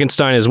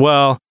Frankenstein as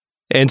well.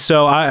 And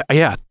so,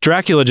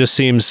 Dracula just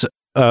seems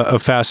a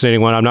fascinating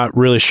one. I'm not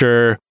really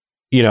sure,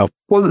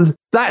 Well,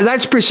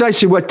 that's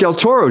precisely what Del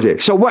Toro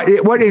did. So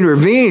what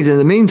intervened in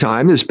the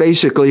meantime is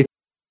basically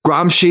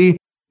Gramsci,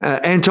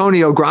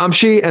 Antonio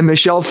Gramsci, and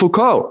Michel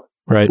Foucault,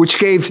 right, which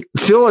gave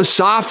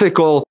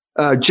philosophical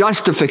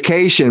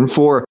justification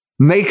for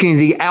making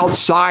the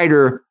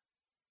outsider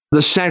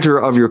the center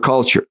of your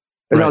culture.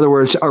 In other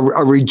words, a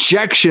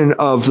rejection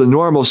of the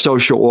normal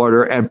social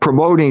order and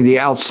promoting the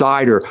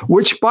outsider,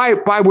 which by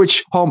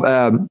which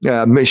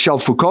Michel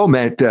Foucault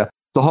meant the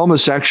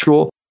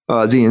homosexual,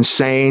 the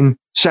insane,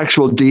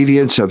 sexual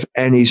deviants of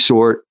any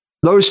sort,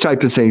 those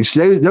type of things.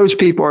 Those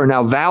people are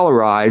now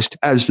valorized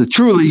as the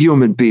truly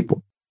human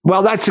people.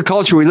 Well, that's the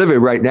culture we live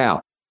in right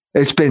now.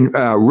 It's been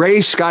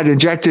race got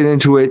injected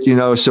into it,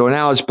 so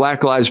now it's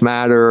Black Lives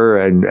Matter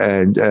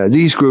and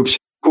these groups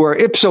who are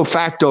ipso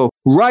facto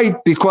right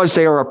because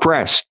they are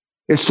oppressed.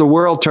 It's the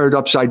world turned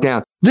upside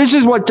down. This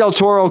is what Del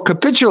Toro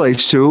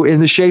capitulates to in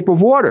The Shape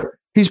of Water.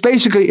 He's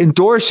basically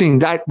endorsing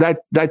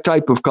that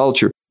type of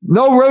culture.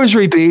 No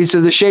rosary beads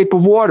in The Shape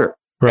of Water.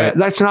 Right.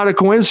 That's not a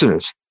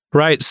coincidence.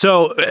 Right.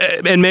 So,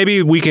 and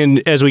maybe we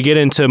can, as we get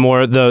into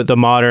more the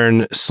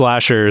modern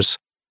slashers,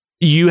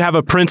 you have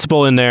a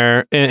principle in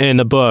there in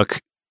the book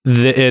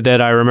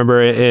that I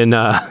remember in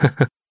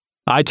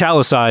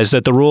italicized,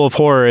 that the rule of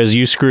horror is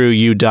you screw,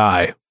 you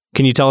die.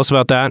 Can you tell us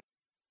about that?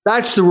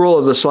 That's the rule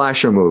of the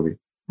slasher movie.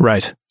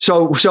 Right.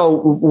 So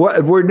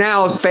we're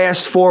now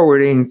fast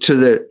forwarding to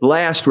the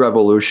last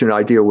revolution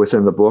I deal with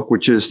in the book,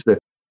 which is the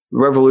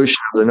revolution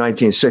of the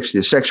 1960s,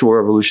 the sexual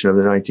revolution of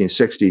the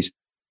 1960s.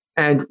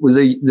 And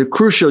the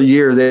crucial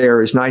year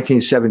there is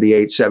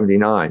 1978,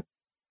 79.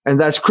 And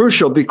that's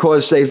crucial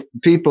because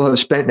people have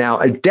spent now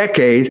a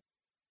decade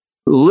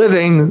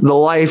living the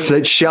life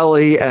that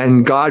Shelley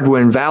and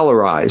Godwin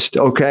valorized.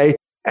 Okay.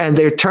 And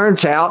it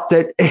turns out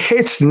that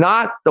it's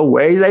not the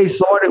way they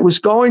thought it was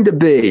going to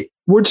be.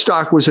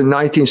 Woodstock was in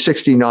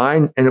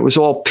 1969, and it was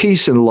all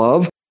peace and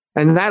love.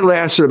 And that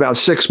lasted about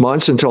 6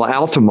 months until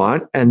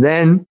Altamont. And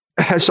then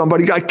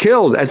somebody got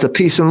killed at the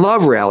Peace and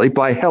Love rally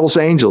by Hell's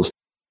Angels,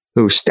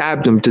 who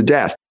stabbed him to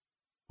death.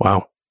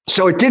 Wow.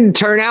 So it didn't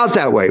turn out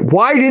that way.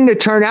 Why didn't it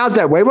turn out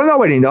that way? Well,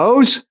 nobody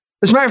knows.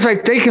 As a matter of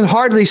fact, they can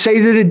hardly say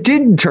that it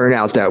didn't turn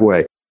out that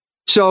way.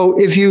 So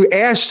if you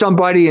ask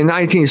somebody in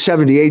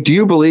 1978, do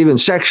you believe in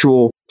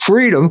sexual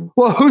freedom?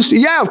 Well,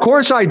 yeah, of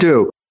course I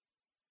do.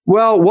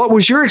 Well, what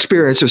was your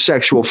experience of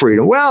sexual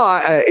freedom? Well,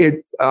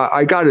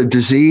 I got a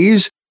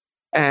disease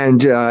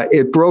and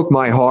it broke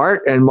my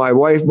heart, and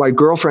my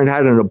girlfriend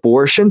had an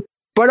abortion,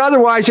 but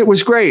otherwise it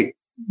was great.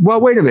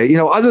 Well, wait a minute.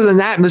 Other than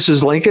that,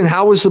 Mrs. Lincoln,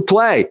 how was the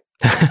play?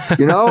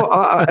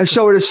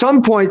 So at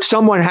some point,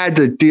 someone had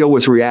to deal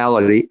with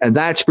reality. And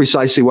that's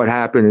precisely what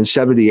happened in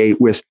 78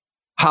 with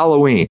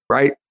Halloween,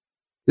 right?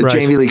 The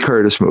Jamie Lee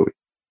Curtis movie.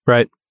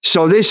 Right.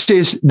 So this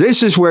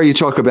is where you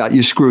talk about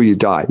you screw, you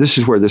die. This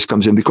is where this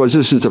comes in, because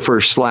this is the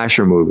first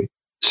slasher movie.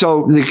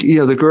 So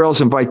the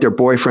girls invite their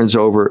boyfriends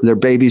over, they're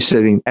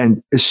babysitting.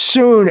 And as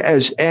soon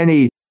as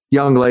any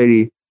young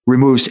lady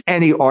removes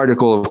any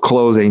article of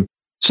clothing,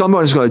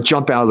 someone's going to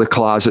jump out of the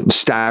closet and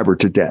stab her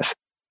to death.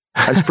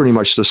 That's pretty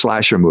much the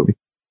slasher movie,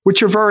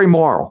 which are very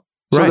moral.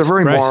 So they're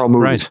very moral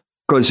movies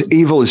because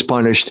evil is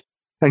punished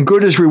and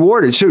good is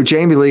rewarded too.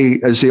 Jamie Lee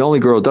is the only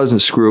girl who doesn't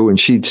screw, and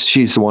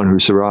she's the one who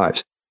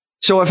survives.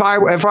 So if I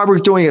were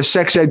doing a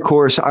sex ed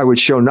course, I would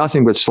show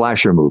nothing but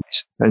slasher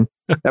movies, and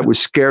that would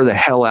scare the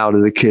hell out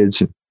of the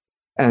kids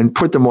and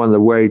put them on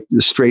the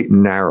straight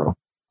and narrow.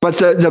 But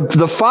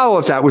the follow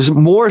up that was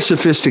more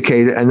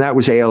sophisticated, and that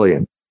was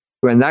Alien.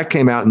 And that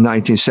came out in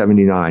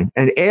 1979.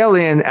 And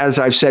Alien, as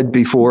I've said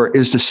before,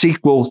 is the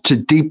sequel to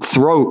Deep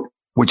Throat,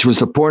 which was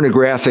the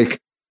pornographic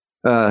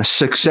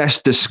success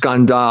de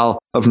scandale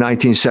of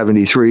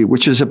 1973,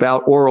 which is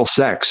about oral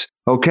sex.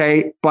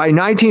 Okay. By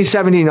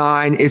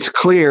 1979, it's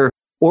clear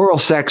oral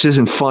sex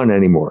isn't fun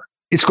anymore.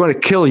 It's going to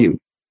kill you.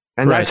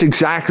 And that's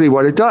exactly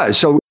what it does.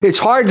 So it's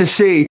hard to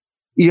see.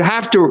 You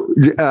have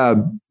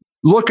to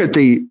look at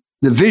the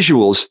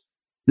visuals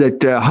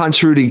that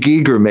Hans-Rudi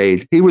Giger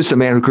made. He was the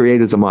man who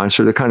created the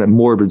monster, the kind of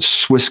morbid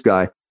Swiss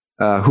guy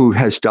who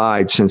has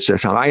died since that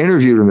time. I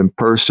interviewed him in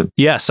person.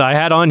 Yes, I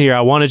had on here.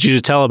 I wanted you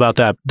to tell about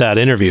that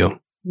interview.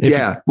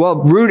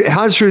 Well,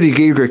 Hans-Rudi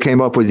Giger came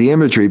up with the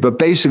imagery, but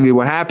basically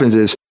what happens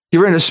is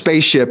you're in a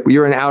spaceship,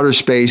 you're in outer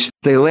space,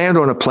 they land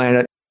on a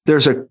planet,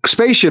 there's a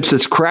spaceship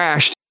that's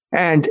crashed,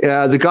 and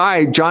the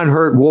guy, John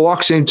Hurt,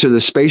 walks into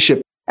the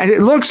spaceship. And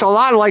it looks a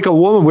lot like a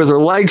woman with her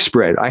legs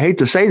spread. I hate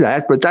to say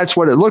that, but that's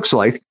what it looks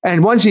like.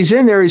 And once he's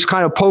in there, he's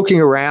kind of poking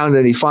around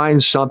and he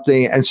finds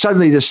something, and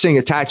suddenly this thing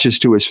attaches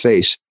to his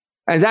face.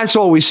 And that's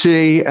all we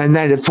see. And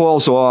then it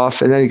falls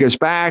off, and then he goes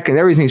back and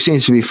everything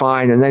seems to be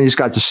fine. And then he's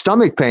got the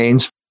stomach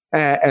pains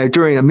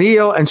during a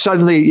meal. And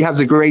suddenly you have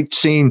the great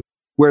scene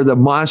where the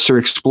monster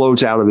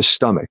explodes out of his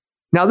stomach.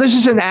 Now, this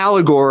is an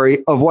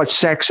allegory of what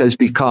sex has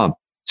become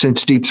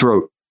since Deep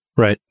Throat.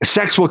 Right.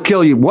 Sex will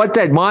kill you. What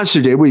that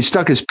monster did was he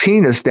stuck his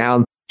penis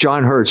down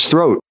John Hurt's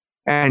throat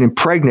and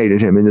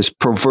impregnated him in this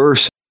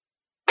perverse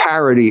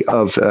parody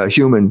of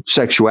human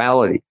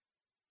sexuality.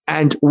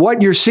 And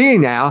what you're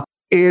seeing now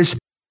is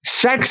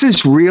sex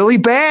is really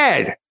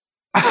bad.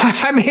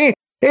 I mean,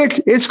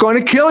 it's going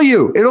to kill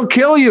you. It'll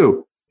kill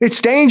you.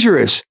 It's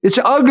dangerous. It's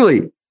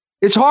ugly.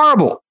 It's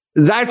horrible.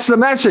 That's the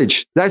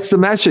message. That's the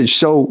message.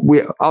 So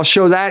I'll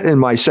show that in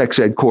my sex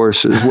ed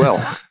course as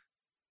well.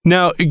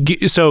 Now,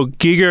 so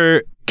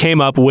Giger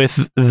came up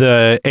with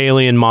the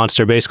alien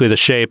monster, basically the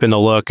shape and the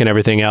look and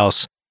everything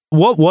else.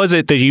 What was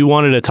it that you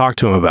wanted to talk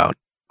to him about?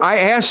 I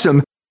asked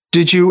him,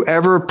 did you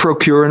ever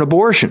procure an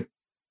abortion?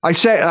 I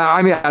said,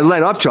 I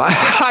led up to it.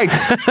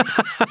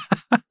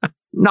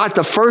 Not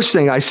the first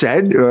thing I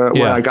said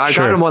when I got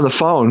him on the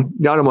phone.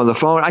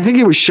 I think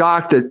he was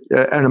shocked that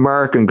an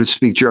American could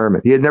speak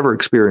German. He had never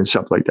experienced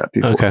something like that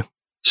before. Okay.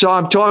 So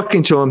I'm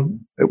talking to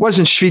him. It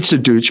wasn't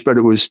Schweizerdeutsch, but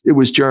it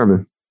was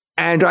German.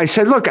 And I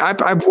said, look,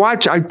 I'm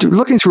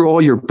looking through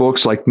all your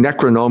books like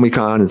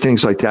Necronomicon and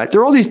things like that.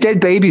 There are all these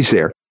dead babies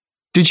there.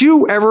 Did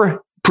you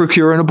ever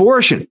procure an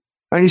abortion?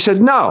 And he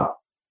said, no,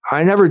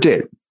 I never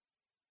did.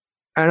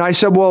 And I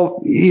said,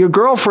 well, your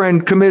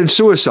girlfriend committed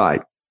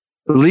suicide,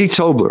 Lee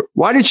Tobler.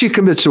 Why did she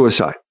commit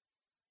suicide?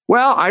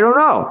 Well, I don't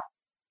know.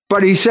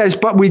 But he says,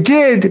 but we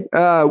did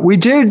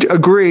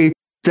agree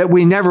that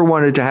we never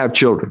wanted to have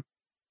children.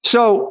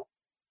 So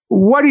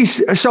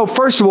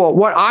first of all,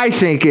 what I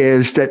think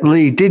is that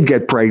Lee did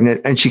get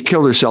pregnant and she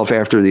killed herself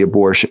after the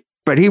abortion,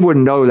 but he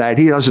wouldn't know that.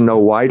 He doesn't know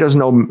why. He doesn't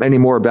know any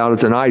more about it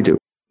than I do.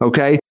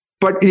 Okay.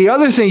 But the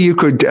other thing you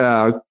could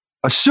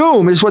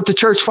assume is what the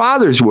church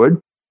fathers would.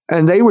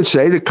 And they would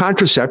say that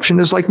contraception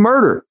is like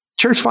murder.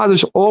 Church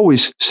fathers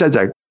always said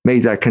that,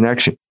 made that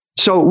connection.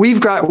 So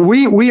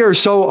we are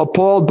so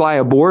appalled by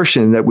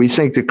abortion that we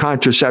think that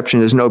contraception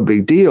is no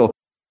big deal,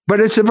 but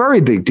it's a very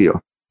big deal.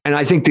 And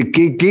I think that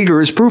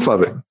Giger is proof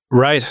of it.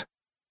 Right.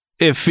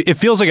 it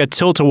feels like a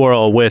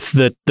tilt-a-whirl with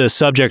the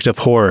subject of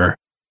horror,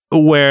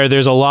 where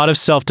there's a lot of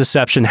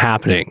self-deception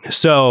happening.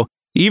 So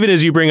even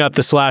as you bring up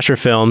the slasher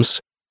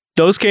films,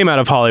 those came out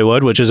of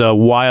Hollywood, which is a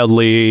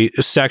wildly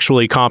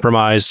sexually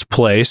compromised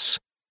place.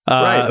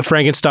 Right.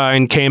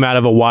 Frankenstein came out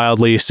of a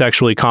wildly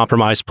sexually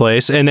compromised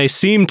place, and they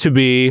seem to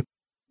be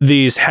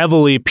these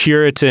heavily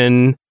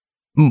Puritan,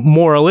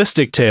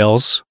 moralistic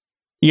tales.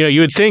 You know,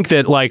 you would think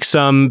that like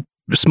some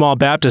small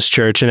Baptist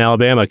church in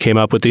Alabama came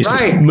up with these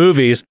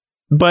movies,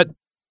 but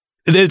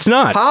it's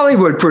not.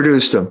 Hollywood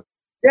produced them.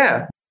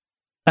 Yeah.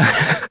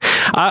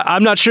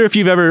 I'm not sure if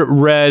you've ever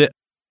read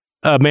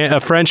a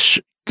French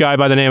guy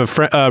by the name of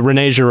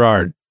René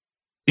Girard.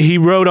 He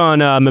wrote on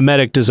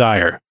mimetic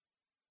desire,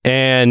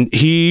 and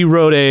he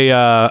wrote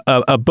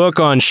a book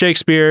on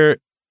Shakespeare,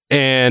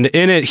 and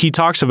in it he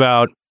talks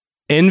about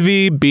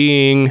envy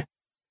being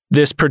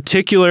this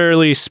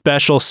particularly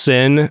special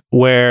sin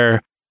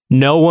where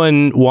no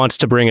one wants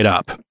to bring it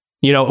up.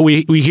 You know,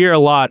 we hear a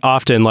lot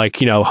often,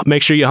 like, you know,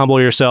 make sure you humble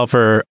yourself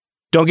or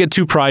don't get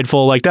too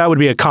prideful. Like that would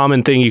be a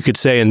common thing you could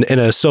say in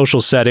a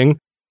social setting.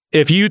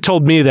 If you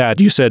told me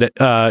that, you said,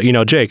 you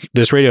know, Jake,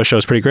 this radio show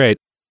is pretty great,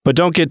 but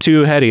don't get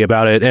too heady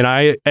about it. And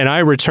I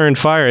returned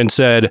fire and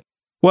said,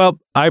 well,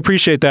 I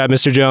appreciate that,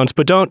 Mr. Jones,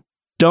 but don't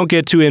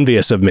get too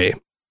envious of me.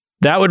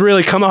 That would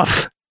really come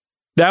off.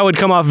 That would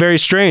come off very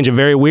strange and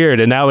very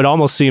weird. And that would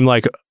almost seem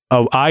like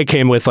I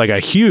came with like a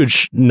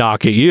huge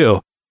knock at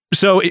you.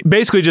 So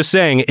basically just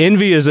saying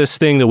envy is this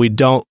thing that we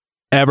don't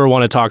ever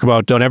want to talk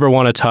about, don't ever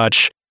want to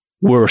touch.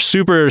 We're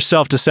super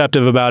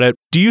self-deceptive about it.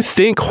 Do you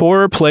think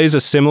horror plays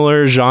a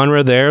similar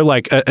genre there?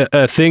 Like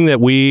a thing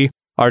that we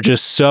are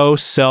just so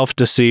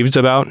self-deceived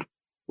about?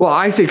 Well,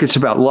 I think it's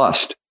about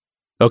lust.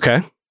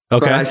 Okay.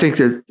 But I think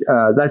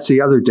that that's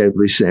the other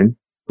deadly sin.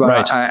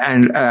 But,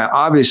 right.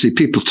 Obviously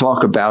people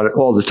talk about it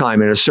all the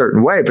time in a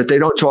certain way, but they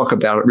don't talk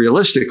about it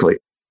realistically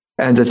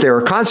and that there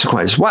are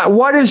consequences.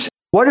 What is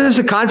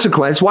the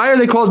consequence? Why are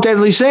they called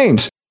deadly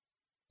sins?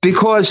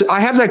 Because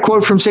I have that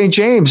quote from St.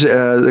 James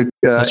in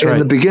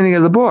the beginning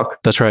of the book.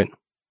 That's right.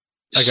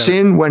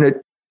 Sin, when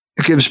it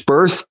gives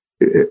birth,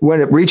 when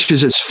it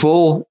reaches its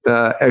full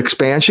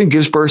expansion,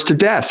 gives birth to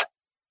death.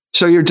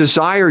 So your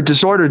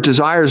disordered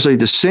desires lead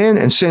to sin,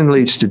 and sin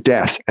leads to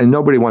death. And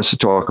nobody wants to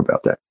talk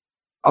about that.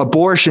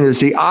 Abortion is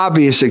the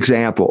obvious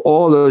example.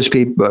 All those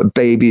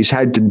babies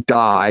had to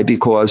die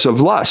because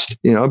of lust,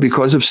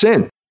 because of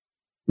sin.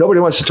 Nobody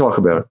wants to talk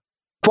about it.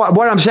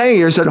 What I'm saying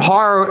here is that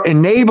horror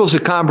enables a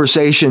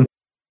conversation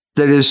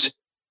that is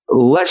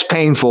less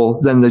painful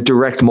than the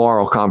direct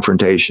moral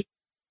confrontation.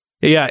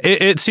 Yeah,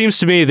 it seems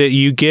to me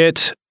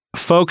that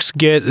folks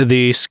get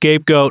the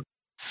scapegoat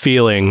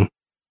feeling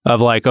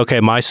of like, okay,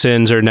 my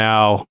sins are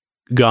now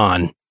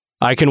gone.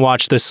 I can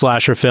watch this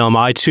slasher film.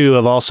 I too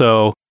have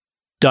also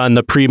done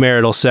the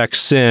premarital sex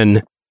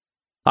sin.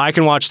 I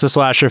can watch the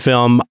slasher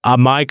film.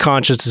 My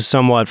conscience is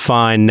somewhat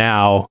fine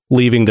now,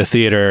 leaving the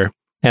theater,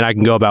 and I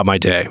can go about my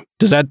day.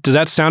 Does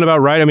that sound about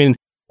right? I mean,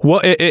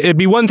 it'd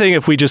be one thing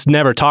if we just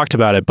never talked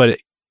about it, but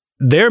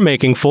they're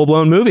making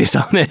full-blown movies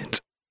on it.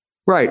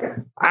 Right.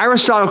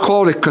 Aristotle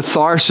called it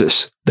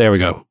catharsis. There we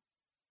go.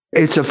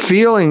 It's a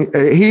feeling.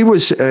 He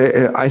was,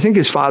 I think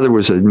his father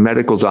was a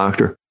medical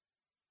doctor,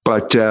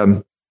 but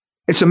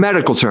it's a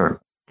medical term.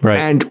 Right.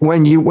 And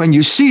when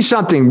you see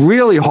something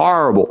really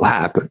horrible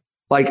happen,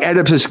 like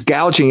Oedipus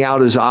gouging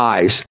out his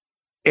eyes,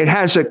 it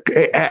has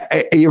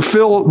you're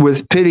filled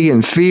with pity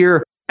and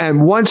fear.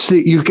 And once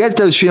you get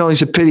those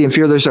feelings of pity and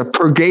fear, there's a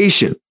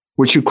purgation,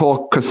 which you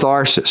call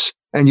catharsis.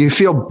 And you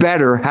feel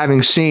better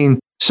having seen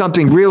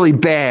something really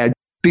bad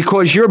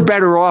because you're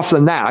better off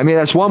than that. I mean,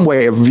 that's one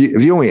way of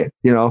viewing it,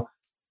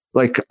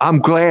 Like, I'm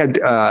glad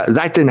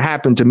that didn't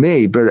happen to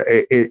me, but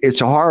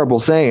it's a horrible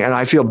thing. And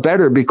I feel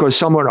better because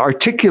someone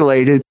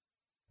articulated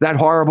that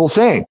horrible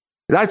thing.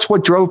 That's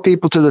what drove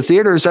people to the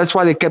theaters. That's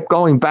why they kept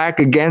going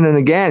back again and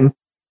again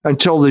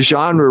until the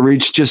genre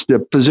reached just the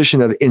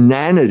position of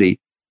inanity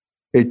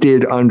it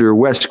did under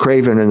Wes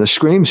Craven and the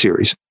Scream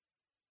series.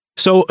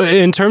 So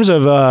in terms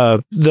of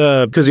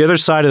because the other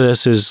side of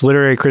this is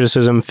literary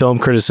criticism, film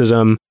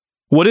criticism,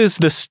 what is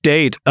the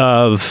state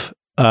of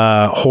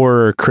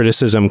horror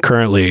criticism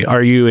currently?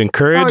 Are you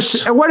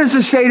encouraged? What is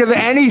the state of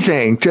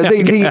anything?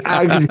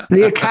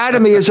 The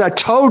Academy is a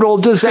total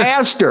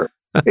disaster.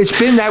 It's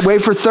been that way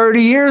for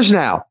 30 years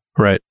now.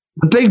 Right.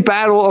 The big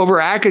battle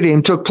over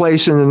academe took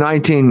place in the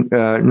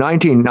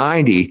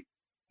 1990.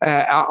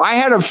 I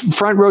had a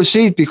front row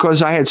seat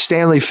because I had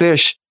Stanley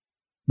Fish,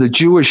 the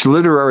Jewish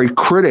literary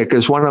critic,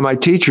 as one of my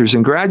teachers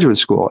in graduate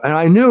school. And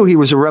I knew he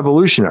was a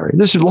revolutionary.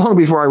 This is long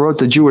before I wrote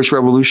The Jewish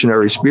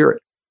Revolutionary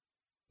Spirit,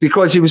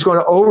 because he was going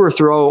to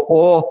overthrow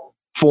all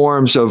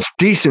forms of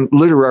decent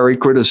literary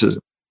criticism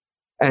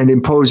and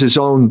impose his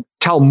own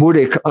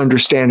Talmudic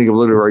understanding of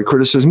literary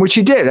criticism, which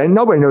he did. And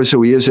nobody knows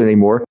who he is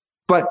anymore.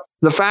 But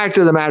the fact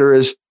of the matter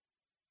is,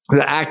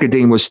 the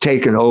academe was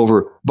taken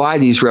over by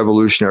these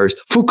revolutionaries.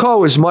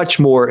 Foucault is much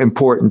more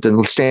important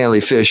than Stanley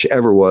Fish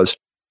ever was,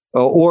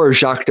 or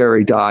Jacques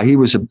Derrida. He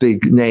was a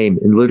big name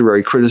in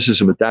literary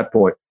criticism at that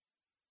point.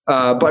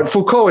 But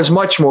Foucault is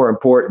much more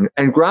important.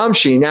 And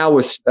Gramsci, now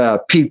with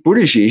Pete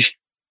Buttigieg,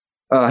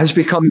 has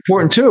become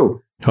important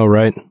too. Oh,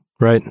 right.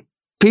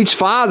 Pete's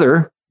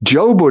father,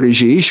 Joe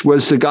Buttigieg,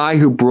 was the guy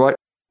who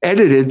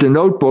edited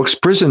the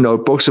prison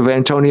notebooks of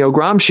Antonio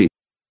Gramsci,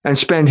 and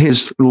spent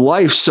his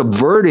life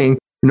subverting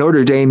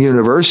Notre Dame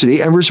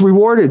University and was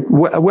rewarded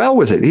well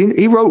with it.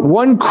 He wrote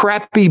one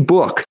crappy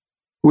book,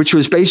 which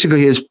was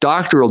basically his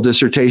doctoral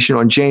dissertation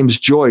on James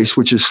Joyce,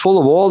 which is full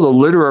of all the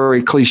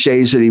literary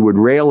cliches that he would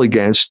rail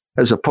against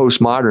as a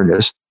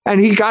postmodernist. And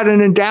he got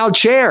an endowed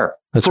chair.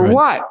 That's for right.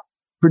 What?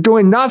 For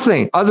doing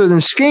nothing other than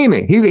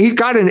scheming. He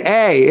got an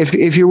A.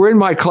 If you were in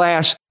my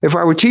class, if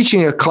I were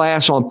teaching a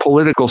class on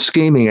political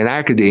scheming in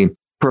academia,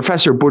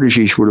 Professor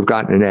Buttigieg would have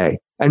gotten an A.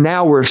 And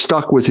now we're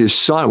stuck with his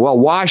son. Well,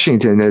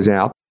 Washington is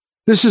now.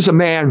 This is a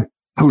man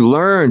who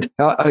learned,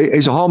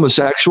 he's a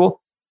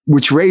homosexual,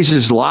 which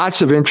raises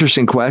lots of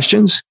interesting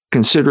questions,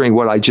 considering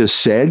what I just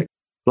said.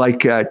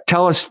 Like,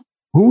 tell us,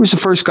 who was the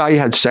first guy you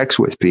had sex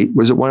with, Pete?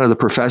 Was it one of the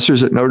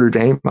professors at Notre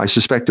Dame? I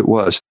suspect it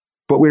was,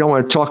 but we don't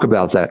want to talk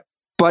about that.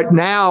 But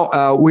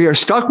now we are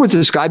stuck with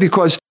this guy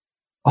because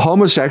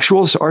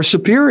homosexuals are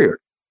superior.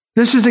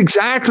 This is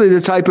exactly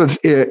the type of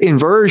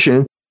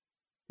inversion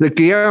that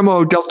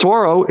Guillermo del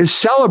Toro is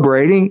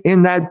celebrating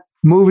in that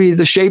movie,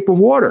 The Shape of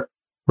Water.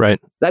 Right.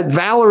 That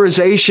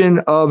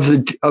valorization of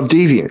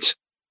deviance.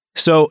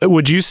 So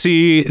would you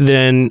see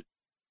then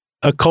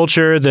a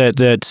culture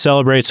that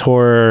celebrates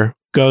horror,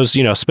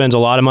 spends a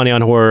lot of money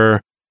on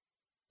horror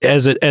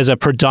as a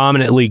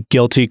predominantly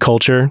guilty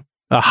culture,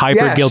 a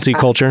hyper guilty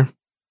culture?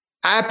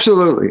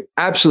 Absolutely.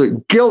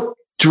 Guilt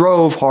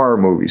drove horror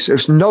movies.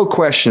 There's no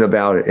question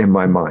about it in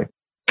my mind.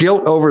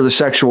 Guilt over the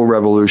sexual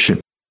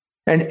revolution.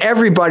 And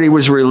everybody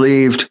was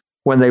relieved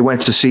when they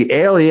went to see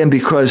Alien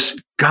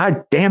because,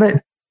 God damn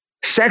it,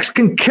 sex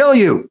can kill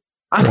you.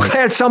 I'm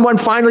glad someone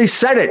finally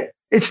said it.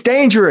 It's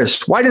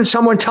dangerous. Why didn't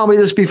someone tell me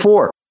this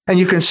before? And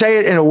you can say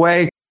it in a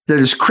way that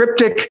is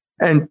cryptic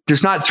and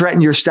does not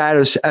threaten your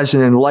status as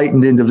an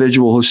enlightened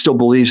individual who still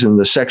believes in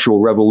the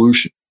sexual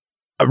revolution.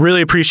 I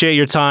really appreciate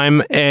your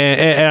time.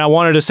 And I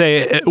wanted to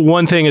say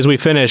one thing as we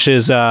finish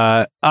is,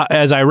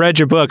 as I read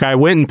your book, I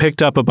went and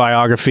picked up a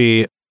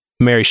biography,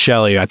 Mary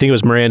Shelley. I think it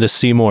was Miranda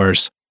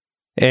Seymour's.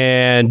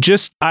 And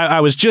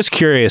I was just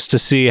curious to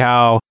see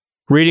how,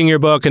 reading your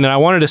book, and then I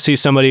wanted to see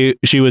somebody,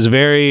 she was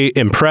very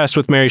impressed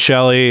with Mary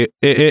Shelley.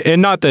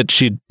 And not that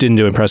she didn't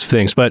do impressive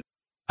things, but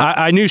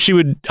I knew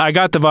I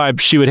got the vibe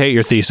she would hate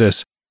your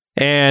thesis.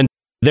 And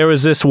there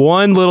was this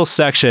one little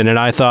section, and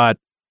I thought,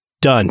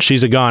 done.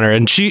 She's a goner.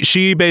 And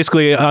she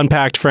basically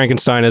unpacked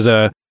Frankenstein as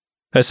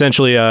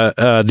essentially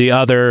the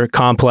other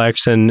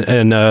complex and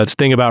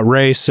thing about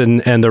race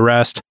and the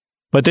rest.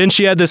 But then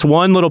she had this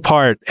one little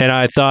part, and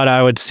I thought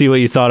I would see what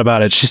you thought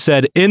about it. She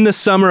said, in the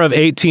summer of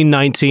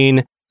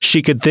 1819,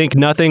 she could think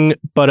nothing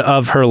but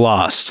of her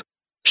loss.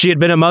 She had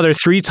been a mother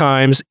 3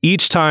 times,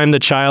 each time the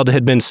child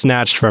had been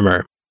snatched from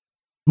her.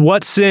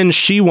 What sin,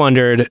 she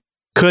wondered,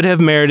 could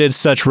have merited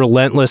such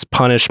relentless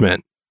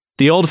punishment?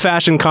 The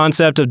old-fashioned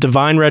concept of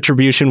divine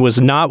retribution was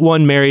not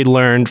one Mary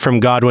learned from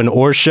Godwin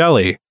or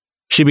Shelley.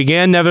 She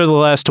began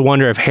nevertheless to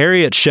wonder if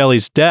Harriet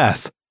Shelley's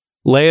death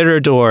lay at her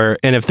door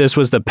and if this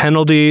was the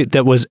penalty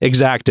that was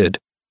exacted.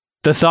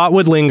 The thought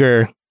would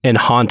linger and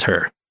haunt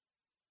her.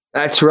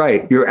 That's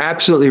right. You're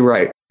absolutely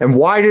right. And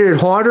why did it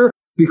haunt her?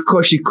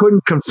 Because she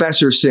couldn't confess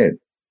her sin.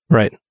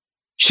 Right.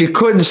 She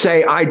couldn't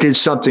say, I did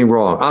something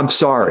wrong. I'm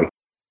sorry.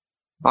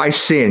 I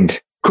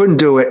sinned. Couldn't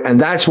do it. And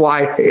that's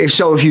why.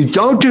 So if you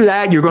don't do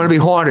that, you're going to be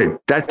haunted.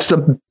 That's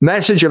the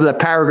message of the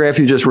paragraph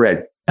you just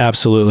read.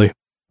 Absolutely.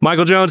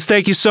 Michael Jones,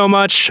 thank you so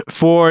much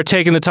for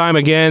taking the time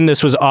again.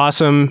 This was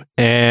awesome.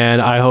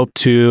 And I hope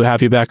to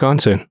have you back on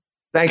soon.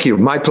 Thank you.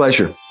 My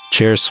pleasure.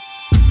 Cheers.